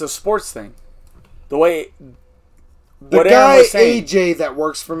a sports thing. The way The what guy Aaron was saying. AJ that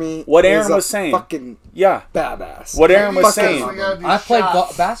works for me. What is Aaron a was saying. Fucking Yeah, badass. what Aaron was Fucking saying. love him. I played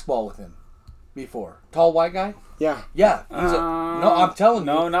basketball with him before. Tall white guy. Yeah. Yeah. He's no, I'm telling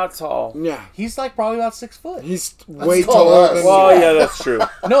No, you. not tall. Yeah. He's like probably about 6 foot. He's way tall taller us. than Well, me. yeah, that's true.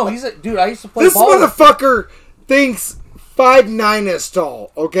 No, he's a dude. I used to play This ball. with- motherfucker thinks 5'9" is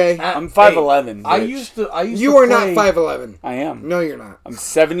tall. Okay. I'm 5'11". I bitch. used to. You to are play, not 5'11". I am. No, you're not. I'm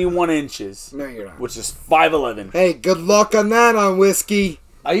 71 inches, No, you're not. which is 5'11". Hey, good luck on that on whiskey.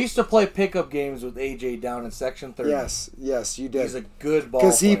 I used to play pickup games with AJ down in Section 30. Yes, you He's a did. good ball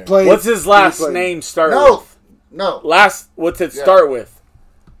Because he player. played. What's his last he played name start No. with? No. What's it Yeah. start with?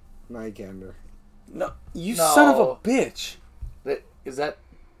 Nygander. No, you No. son of a bitch.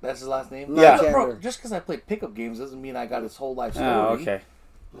 That's his last name? Yeah. Bro, Nygander. just because I played pickup games doesn't mean I got his whole life story. Oh, okay.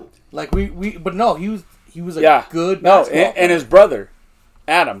 Like but no, he was a Yeah. good No, basketball and player. his brother,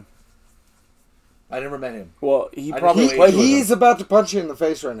 Adam. I never met him. Well, he I probably didn't know played with He's him. about to punch you in the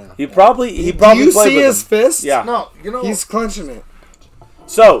face right now. He probably Do you played see with his him. fist? Yeah. No, you know, He's clenching it.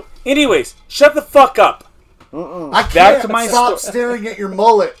 So, anyways, shut the fuck up. I back can't to my stop sto- staring at your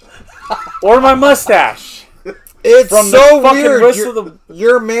mullet. Or my mustache. It's From the so fucking weird. rest Your, of the-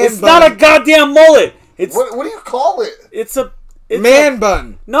 your man It's bun. not a goddamn mullet. It's What do you call it? it's a it's man a,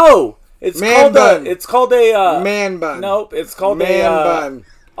 bun. No, it's Man called bun. a. It's called a. Man bun. Nope, it's called Man a. bun.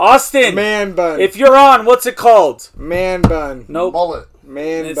 Austin. Man bun. If you're on, what's it called? Man bun. Nope. Mullet.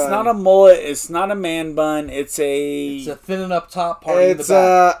 Man It's bun. not a mullet. It's not a man bun. It's a. It's a thinning up top part in the It's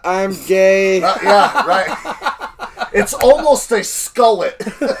back. I'm gay. Yeah, right. It's almost a skullet.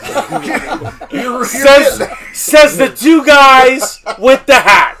 you're says says the two guys with the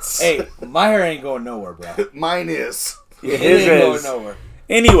hats. Hey, my hair ain't going nowhere, bro. Mine is. It His ain't going is. nowhere.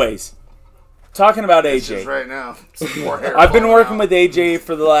 Anyways, talking about Just AJ. right now. Some more hair I've been falling working out. with AJ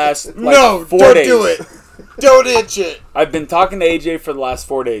for the last like, No, 4 don't days. do it. Don't itch it. I've been talking to AJ for the last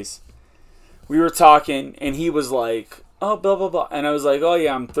 4 days. We were talking, and he was like, "Oh, blah blah blah," and I was like, "Oh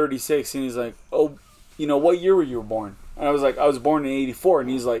yeah, I'm 36," and he's like, "Oh, you know what year were you born?" And I was like, "I was born in '84," and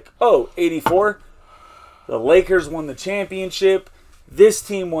he's like, "Oh, '84? The Lakers won the championship. This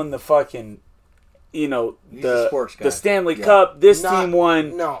team won the fucking, He's a the sports guy. the Stanley Yeah. Cup. This Not- team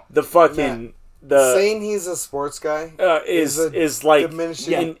won no, the fucking the." Saying he's a sports guy is a like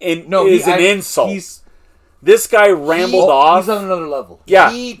diminishing. is an insult. He's This guy rambled off. He's on another level. Yeah,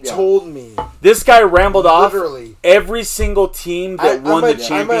 He told me this guy rambled off literally. every single team that won the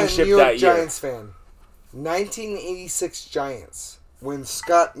championship I'm a New York that year. Giants fan. 1986 Giants when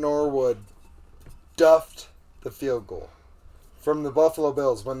Scott Norwood duffed the field goal from the Buffalo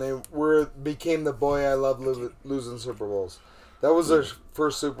Bills when they became the boy I love losing Super Bowls. That was their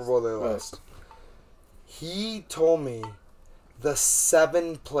first Super Bowl they lost. He told me the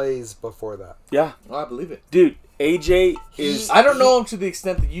 7 plays before that. Yeah, Oh, I believe it. dude, AJ is I don't know him to the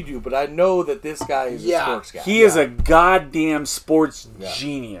extent that you do, but I know that this guy is Yeah. a sports guy. he is a goddamn sports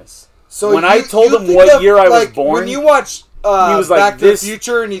genius. So When I told him think what year I was like, born, when you watch he was like, Back to this- the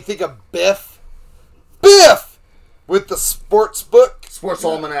Future and you think of Biff with the sports book, Sports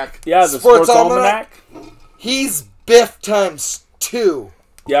Almanac. Yeah, the Sports Sports Almanac. Almanac. he's Biff times 2.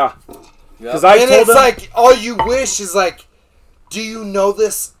 Yeah, Yep. because I And told it's him. like all you wish is like, do you know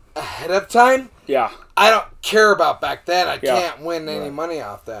this ahead of time? Yeah, I don't care about back then. I Yeah. can't win any money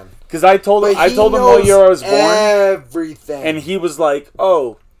off then. because I told him. But I he told him what knows year I was born, everything. and he was like,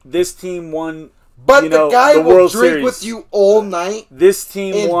 "Oh, this team won. but you the know, guy the will World drink Series. with you all night This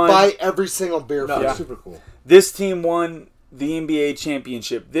team and won. buy every single beer No, for Yeah. it's you. super cool. This team won the NBA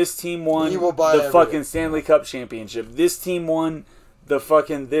championship. This team won He will buy the everything. fucking Stanley Cup championship. This team won the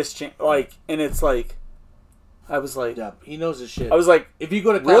fucking like, and it's like, I was like, Yeah, he knows his shit. I was like, if you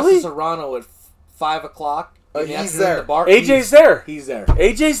go to Casa Really? Serrano at 5 o'clock, in the He's afternoon there. at the bar, AJ's there. He's there.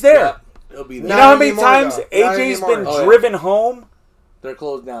 AJ's there. Yep, he'll be there. You Not know how many anymore, times though. Not AJ's anymore. been Oh, yeah. driven home? They're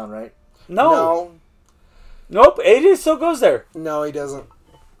closed down, right? No. Nope. AJ still goes there. No, he doesn't.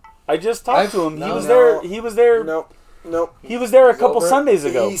 I just talked I've- to him. He no. was there. He was there. Nope. He was there a couple over. Sundays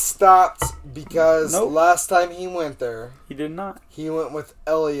ago. He stopped because Nope. last time he went there, He did not. he went with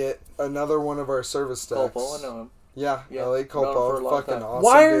Elliot, another one of our service techs. Colpo, I know him. Yeah, Yeah, Elliot known him for a Colpo. long Fucking time. awesome.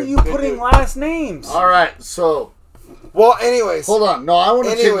 Why are dude. you Good putting dude. last names? All right, so Well, anyways, hold on. No, I want to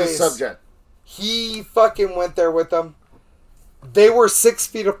change the Anyways. subject. he fucking went there with them. They were 6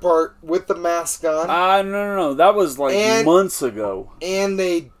 feet apart with the mask on. No. That was like months ago. And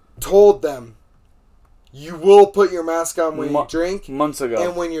they told them, you will put your mask on when you drink. Months ago.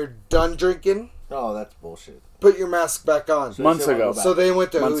 And when you're done drinking, Oh, that's bullshit. put your mask back on. Months ago. So they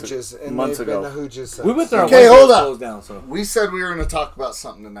went to Months Hooges, and months they've ago. been to Hooges since. We went there. Okay, on Wednesday, hold it up. closed down, so. We said we were going to talk about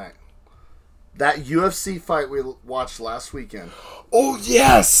something tonight. That UFC fight we watched last weekend. Oh,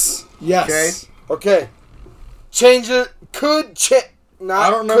 yes. Yes. Okay. Change it. Could change. I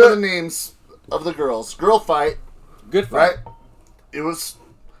don't remember the names of the girls. Girl fight, Good fight. right? It was,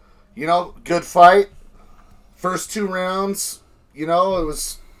 good fight. First 2 rounds, it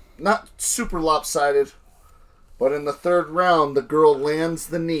was not super lopsided. But in the 3rd round, the girl lands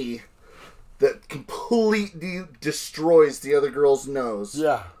the knee that completely destroys the other girl's nose.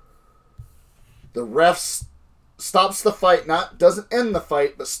 Yeah. The ref stops the fight, doesn't end the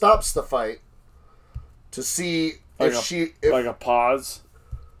fight, but stops the fight to see Like if a pause.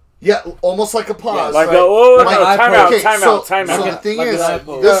 yeah, almost like a pause. Like right. time out. So the thing like is, an eye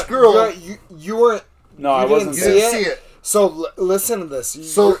poke. this girl, You weren't. No, I you wasn't didn't you there. didn't see it. So listen to this.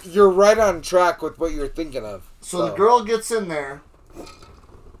 So- You're right on track with what you're thinking of. So the girl gets in there,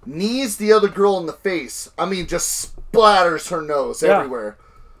 knees the other girl in the face. I mean, just splatters her nose Yeah. everywhere.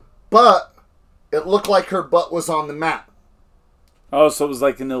 But it looked like her butt was on the mat. Oh, so it was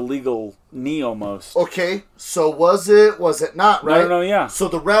like an illegal knee almost. Okay, so was it not, right? No, yeah. So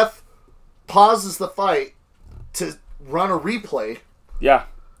the ref pauses the fight to run a replay. Yeah.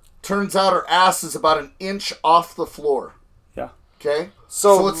 Turns out her ass is about an inch off the floor. Yeah. Okay?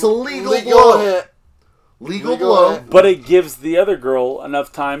 So it's a legal blow. hit. Legal blow. hit. But it gives the other girl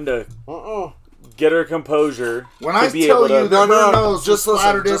enough time to get her composure. When to I be tell able to, you that No, her no, nose just was listen,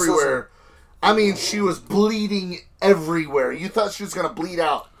 splattered just everywhere, I mean, she was bleeding everywhere. You thought she was going to bleed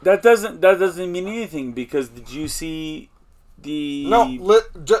out. that doesn't mean anything, because did you see the No,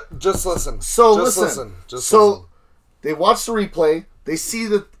 just listen. So just listen. Just so listen. they watch the replay. They see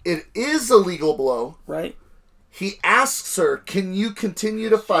that it is a legal blow. right? He asks her, "Can you continue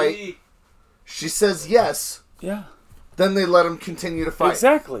to fight?" She says yes. Yeah. Then they let him continue to fight.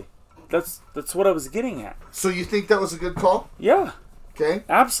 Exactly. That's what I was getting at. So you think that was a good call? Yeah. Okay.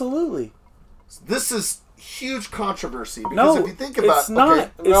 Absolutely. This is huge controversy because No, if you think about it's not.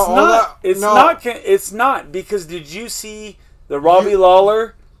 okay, It's No, hold not. up. It's No. not. It's not, because did you see the Robbie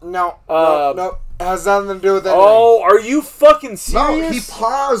Lawler? No, Uh, no. It has nothing to do with that. Oh, are you fucking no, serious? he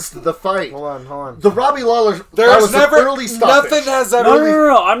paused the fight. Hold on. The Robbie Lawler that There's was never an early stoppage. nothing has that No, early.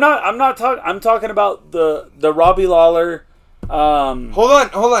 no. I'm not talking. I'm talking about the Robbie Lawler.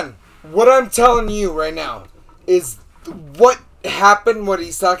 Hold on. What I'm telling you right now is what happened. What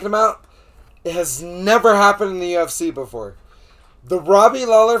he's talking about, it has never happened in the UFC before. The Robbie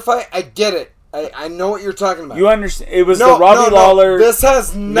Lawler fight, I get it. I know what you're talking about. You understand? It was No, the Robbie no. Lawler. This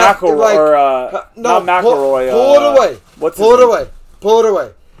has nothing McElroy, like or no. not McElroy. Pull it away. What's pull his it name? away. Pull it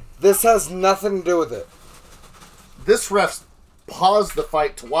away. This has nothing to do with it. This ref paused the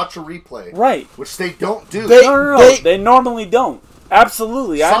fight to watch a replay, Right. which they don't do. They- No. They normally don't.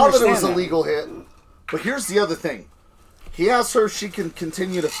 Absolutely, I saw that understand it was a that. legal hit. But here's the other thing. He asks her if she can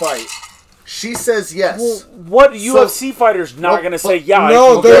continue to fight. She says yes. Well, what UFC fighter's not Well, going to but- say, yeah,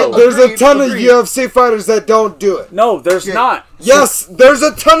 No, I can go? there's a Agreed, ton agreed. of UFC fighters that don't do it. No, there's Yeah. not. Yes, there's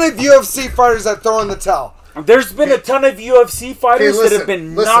a ton of UFC fighters that throw in the towel. There's been a ton of UFC fighters that listen, have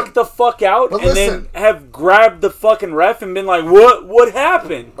been listen. knocked the fuck out But and listen. then have grabbed the fucking ref and been like, "What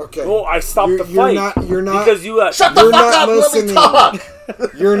happened?" Okay. Well, I stopped You're- the you're fight. not- you're not- because you Shut the You're fuck not up! Let me listening. talk.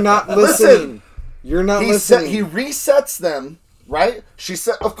 You're not Listen. listening. You're not He listening. resets them, right? She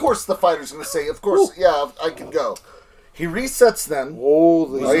said, of course the fighter's going to say, of course, yeah, I can go. He resets them.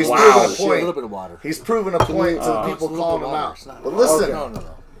 Holy Oh, he's wow. proving a A point. little bit of water. He's proven a point to the people It's a little calling bit him of water. out. It's not- But listen, No.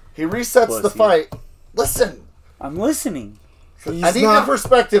 he resets the Pussy. fight. Listen, I'm listening. He's I need not- your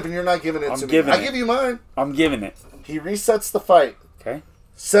perspective, and you're not giving it I'm to me. giving I it. give you mine. I'm giving it. He resets the fight. Okay.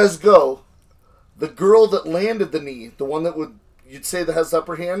 Says go. The girl that landed the knee, the one that you'd say that has the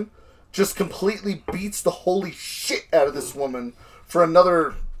upper hand, just completely beats the holy shit out of this woman for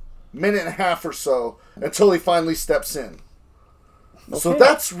another minute and a half or so until he finally steps in. So Okay.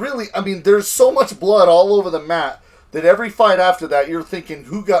 that's really, I mean, there's so much blood all over the mat that every fight after that you're thinking,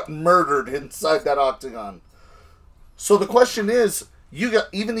 who got murdered inside that octagon? So the question is, you got,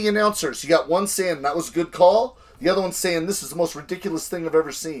 even the announcers, you got one saying that was a good call, the other one saying this is the most ridiculous thing I've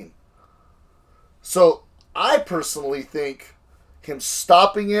ever seen. So I personally think him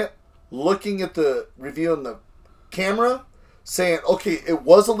stopping it, looking at the review on the camera, saying, okay, it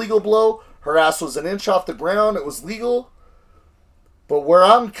was a legal blow, her ass was an inch off the ground, it was legal. But where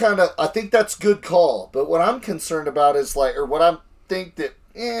I'm I think that's good call. But what I'm concerned about is or what I'm think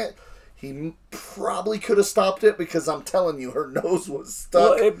that, he probably could have stopped it because I'm telling you, her nose was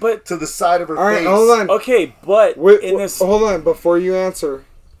stuck to the side of her face. All right, hold on. Okay, but hold on, before you answer,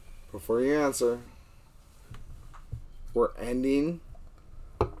 we're ending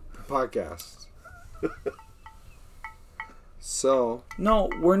the podcast. So no,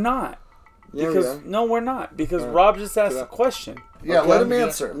 we're not. Yeah, Because no, we're not. Because Rob just asked a question. Yeah, Okay. let him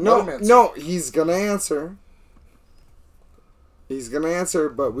answer. No, he's gonna answer. He's gonna answer,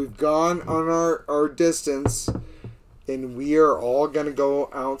 but we've gone on our distance, and we are all gonna go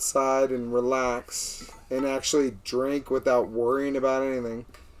outside and relax and actually drink without worrying about anything.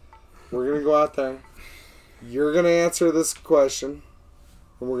 We're gonna go out there. You're gonna answer this question,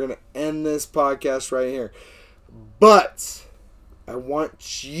 and we're gonna end this podcast right here. But I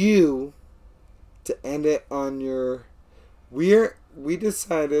want you to end it on your. We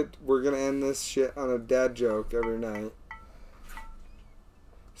decided we're gonna end this shit on a dad joke every night.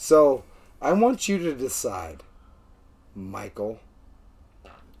 So I want you to decide, Michael.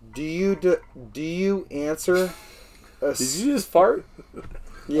 Do you answer? Did you just fart?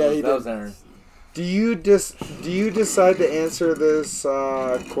 Yeah, he That was did. Aaron. Do you decide to answer this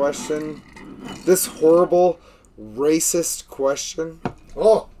question? This horrible, racist question?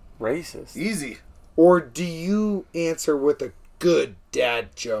 Oh, Racist. easy. Or do you answer with a good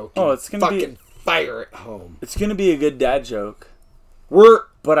dad joke? Oh, and it's gonna be- fucking fire it home. It's gonna be a good dad joke, We're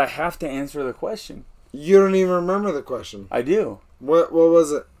but I have to answer the question. you don't even remember the question. I do. What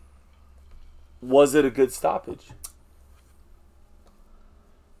was it? Was it a good stoppage?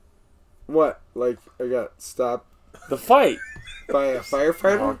 What? Like I got stopped The fight. by a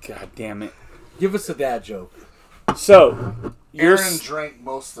firefighter? Oh god damn it. Give us a dad joke. So you're Aaron drank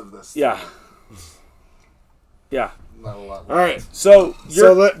most of this. yeah. Yeah. Not a lot. All right. So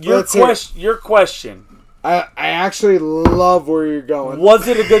your let's hear it. your question. I actually love where you're going. Was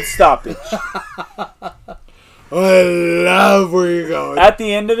it a good stoppage? I love where you're going. At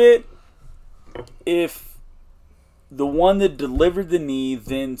the end of it, if the one that delivered the knee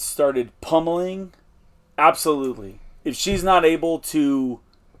then started pummeling, absolutely. If she's not able to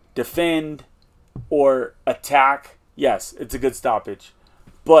defend or attack, yes, it's a good stoppage.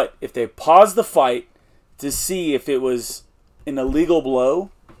 But if they pause the fight to see if it was an illegal blow,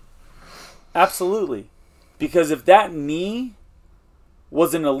 absolutely. Because if that knee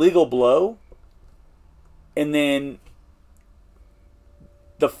was an illegal blow, and then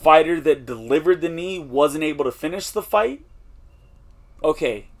the fighter that delivered the knee wasn't able to finish the fight,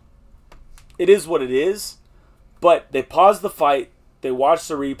 okay, it is what it is. But they paused the fight, they watched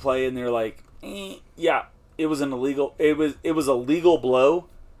the replay, and they're like, yeah, it was an illegal. It was a legal blow.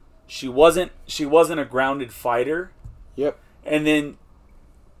 She wasn't a grounded fighter. Yep. And then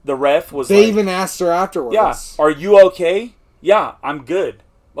the ref was They like, even asked her afterwards. yeah, are you okay? Yeah, I'm good.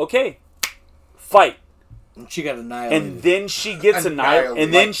 Okay, fight. And she got annihilated. And then she gets Annihilated.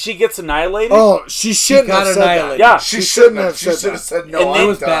 annihilated. Oh, she shouldn't got have said that. annihilated. Yeah. She shouldn't have She said should have that. said no. And I'm then- it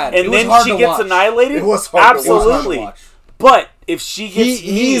was done. bad. And It was then hard she to gets watch. annihilated. It was hard to watch. It was hard to Absolutely. watch. But if she gets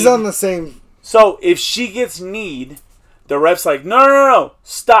He's kneed, on the same. so if she gets kneed, the ref's like, no,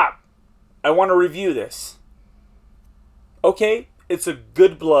 stop. I want to review this. Okay, it's a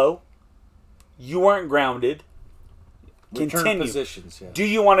good blow. You weren't grounded. Return Continue. positions, yeah. Do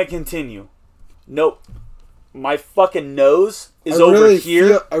you want to continue? Nope. My fucking nose is over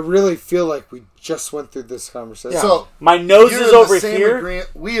here. I really feel like we just went through this conversation. So My nose you're is in the over same here. agreement.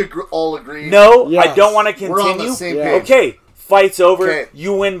 We all agree. No, I Yes. don't want to continue. We're on the same Yeah. page. Okay, fight's over. Okay.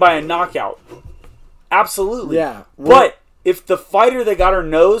 You win by a knockout. Absolutely. Yeah. But if the fighter that got her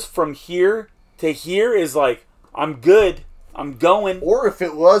nose from here to here is like, I'm good, I'm going. Or if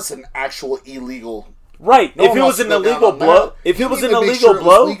it was an actual illegal. Right. No If one it wants was to an go down illegal on blow, that. if You it was need an to make illegal sure it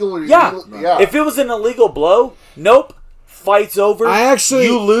was blow, legal or yeah. illegal. Yeah. If it was an illegal blow, nope. Fight's over. I actually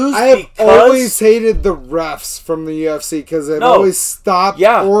you lose I have because always hated the refs from the UFC because they've No. always stopped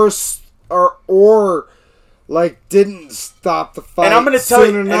Yeah. or like didn't stop the fight. and I'm going to tell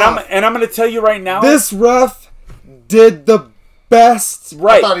soon you and enough. I'm going to tell you right now. This ref did the best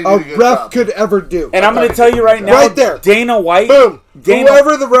right. thought he a did a good ref job. could ever do. And I'm going to tell you right now. Right there. Dana White. Boom. Dana,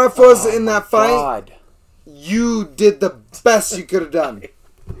 Whoever the ref was in that fight, God. you did the best you could have done.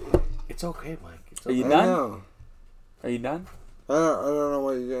 It's okay, Mike. It's Are okay. you I done? know. Are you done? I don't know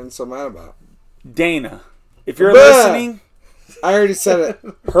what you're getting so mad about. Dana, if you're Bah. listening, I already said it.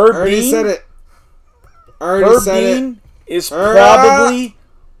 I Herb already Dean, said it. I already Herb said it. Dean is Ah. probably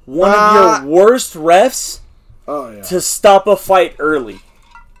one of your worst refs Oh yeah. to stop a fight early.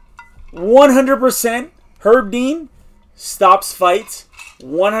 100%. Herb Dean stops fights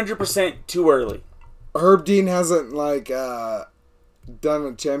 100% too early. Herb Dean hasn't done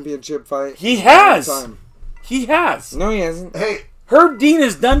a championship fight. He in a has. long time. He has. No, he hasn't. Hey, Herb Dean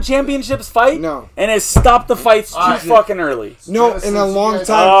has done championships fight No. and has stopped the fights too fucking early. No, Genesis, in a you long guys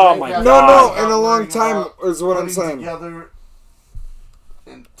time. Oh my No, God. no, in a long Worrying time about is what I'm putting saying. Together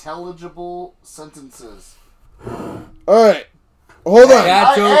intelligible sentences. All right, hold on.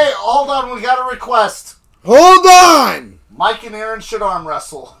 Dad joke. Hey, hold on. We got a request. Hold on. Mike and Aaron should arm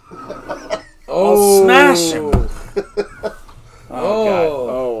wrestle. I'll smash him. Oh, Oh.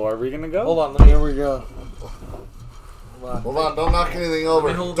 God. Oh, are we going to go? Hold on, let me. Here we go. Hold on. Don't knock anything over.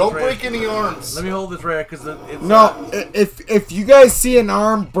 me hold Don't this break right. any arms. Let me hold this rare because it's No, if you guys see an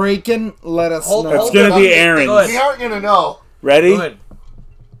arm breaking, let us Hold- know. It's hold going to be Go Aaron's. ahead. We aren't gonna know. Ready? Good.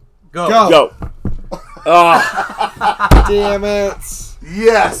 Go. Go. Go. Oh, Damn it.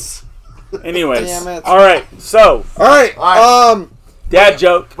 Yes. anyways. Damn it. All right. So, All right. All right. dad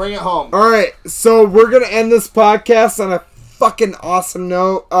joke. Bring it home. All right. So we're gonna end this podcast on a fucking awesome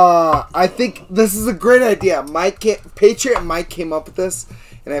note. I think this is a great idea. Patriot Mike came up with this,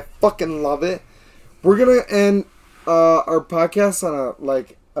 and I fucking love it. We're gonna end our podcast on a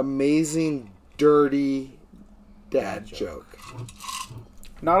amazing dirty dad joke.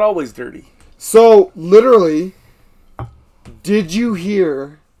 Not always dirty. So literally, did you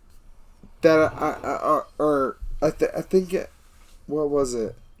hear that? I think it. What was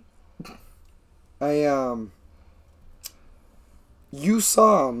it? You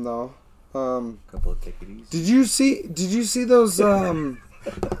saw him though. Couple of ticketies. Did you see those? Did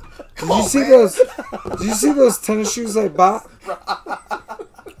you see those tennis shoes I bought?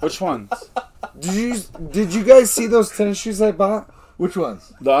 Which ones? Did you guys see those tennis shoes I bought? Which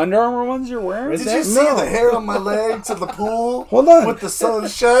ones? The Under Armour ones you're wearing? Is Did that- you see No. the hair on my legs in the pool? Hold on. With the sun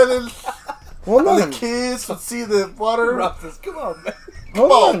shining. Hold And the on. kids would see the water. Come on, man.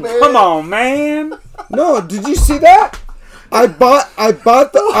 Hold on, on. man. Come on, man. No, did you see that? I bought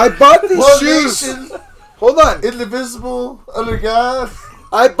these One shoes. nation, Hold on. indivisible, under God.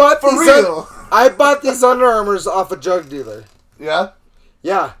 I bought For these real. I bought these Under Armours off a drug dealer. Yeah?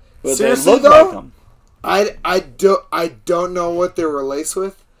 Yeah. But Seriously they look though, like them. I don't know what they were laced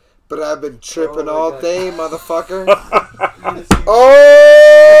with, but I've been tripping Oh my all God. day, motherfucker.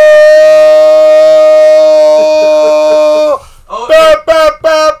 Oh! Oh, Ba, ba,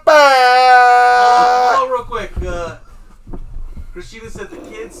 ba, ba. oh, real quick. Christina said the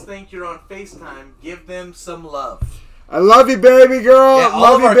kids think you're on FaceTime. Give them some love. I love you, baby girl. Yeah, all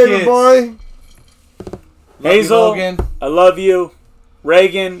love of you, our baby kids. boy. Hazel, Logan. I love you.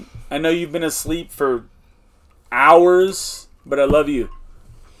 Reagan, I know you've been asleep for hours, but I love you.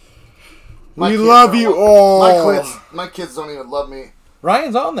 My We kids love are- you all. My kids don't even love me.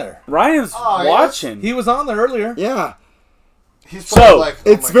 Ryan's on there. Ryan's Oh, yes. watching. He was on there earlier. Yeah. He's So, probably like,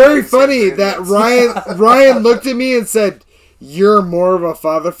 oh It's my very God, he's funny so that great. Ryan looked at me and said, "You're more of a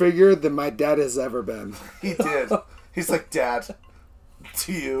father figure than my dad has ever been." He did. He's like, Dad,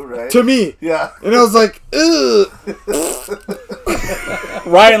 to you, right? To me. Yeah. And I was like, ugh.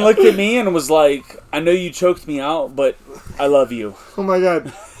 Ryan looked at me and was like, I know you choked me out, but I love you. Oh my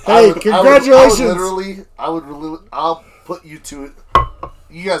God. I Hey, would- congratulations. I'll put you to it.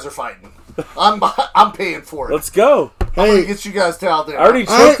 You guys are fighting. I'm paying for it. Let's go. I'm gonna Hey, get you guys down there. I already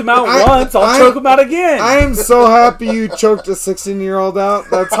choked him out once. I'll choke him out again. I am so happy you choked a 16-year-old out.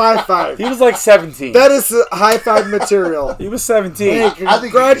 That's high five. He was like 17. That is high five material. He was 17. Hey, I think he could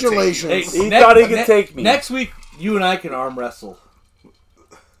congratulations. He thought he could take me. Next week, you and I can arm wrestle.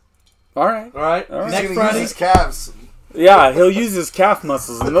 All right. All right. All right. He's Next gonna Friday. use his calves. Yeah, he'll use his calf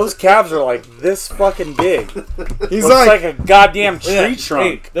muscles, and those calves are like this fucking big. He's Looks like, like a goddamn tree Yeah,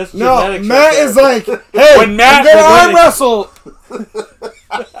 trunk. Hey, that's no, genetics Matt right there. is like, hey, When Matt- I'm gonna when- arm wrestle.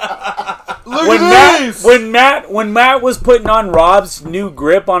 Look when at these. When Matt was putting on Rob's new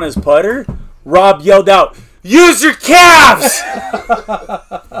grip on his putter, Rob yelled out, "Use your calves!"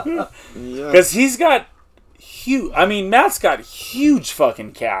 Yeah. Because he's got huge. I mean, Matt's got huge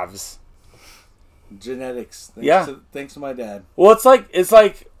fucking calves. Genetics. Yeah. Thanks to my dad. Well, it's like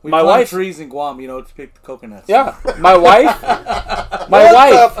We my climb wife. trees in Guam, to pick the coconuts. Yeah, my wife.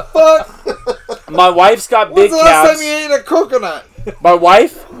 What the fuck? My wife's got big When's the last calves. time you ate a coconut? My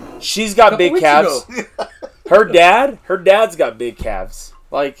wife, she's got Couple big weeks calves. ago. Her dad's got big calves.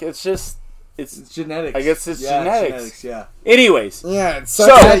 Like it's It's genetics. I guess it's yeah, genetics. Yeah. Anyways, Yeah, it's So-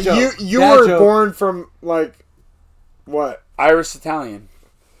 such Dad a, you Dad were joke. born from what? Irish Italian.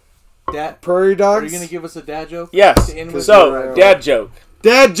 Dad, Prairie are dogs? you gonna give us a dad joke? Yes. To end with? So, dad joke.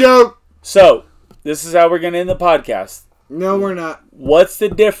 Dad joke. So, this is how we're gonna end the podcast. No, we're not. What's the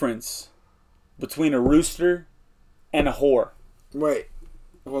difference between a rooster and a whore. Wait,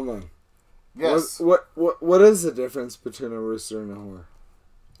 hold on. Yes. What is the difference between a rooster and a whore?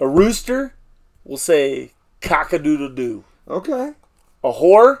 A rooster will say cock-a-doodle-doo. Okay. A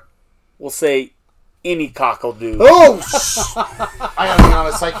whore will say any cockle-doo. Oh! I gotta be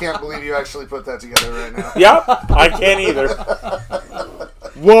honest, I can't believe you actually put that together right now. Yep, I can't either.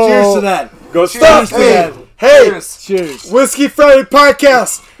 Whoa! Cheers to that. Go Stop! stop. Hey, hey! Cheers. Cheers. Whiskey Friday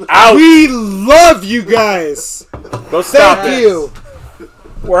Podcast. Out. We love you guys. Go stop. Thank it. you.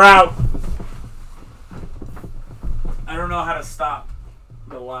 We're out. I don't know how to stop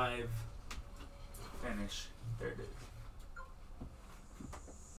the live finish. There it is.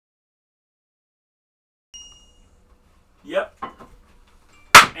 Yep.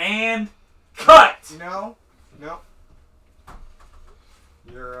 And cut. No.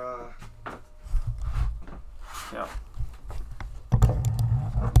 You're Yeah.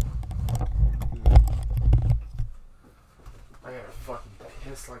 I gotta fucking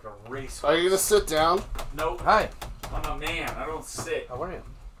piss like a race. Are you gonna sit down? Nope. Hi. I'm a man. I don't sit. How are you?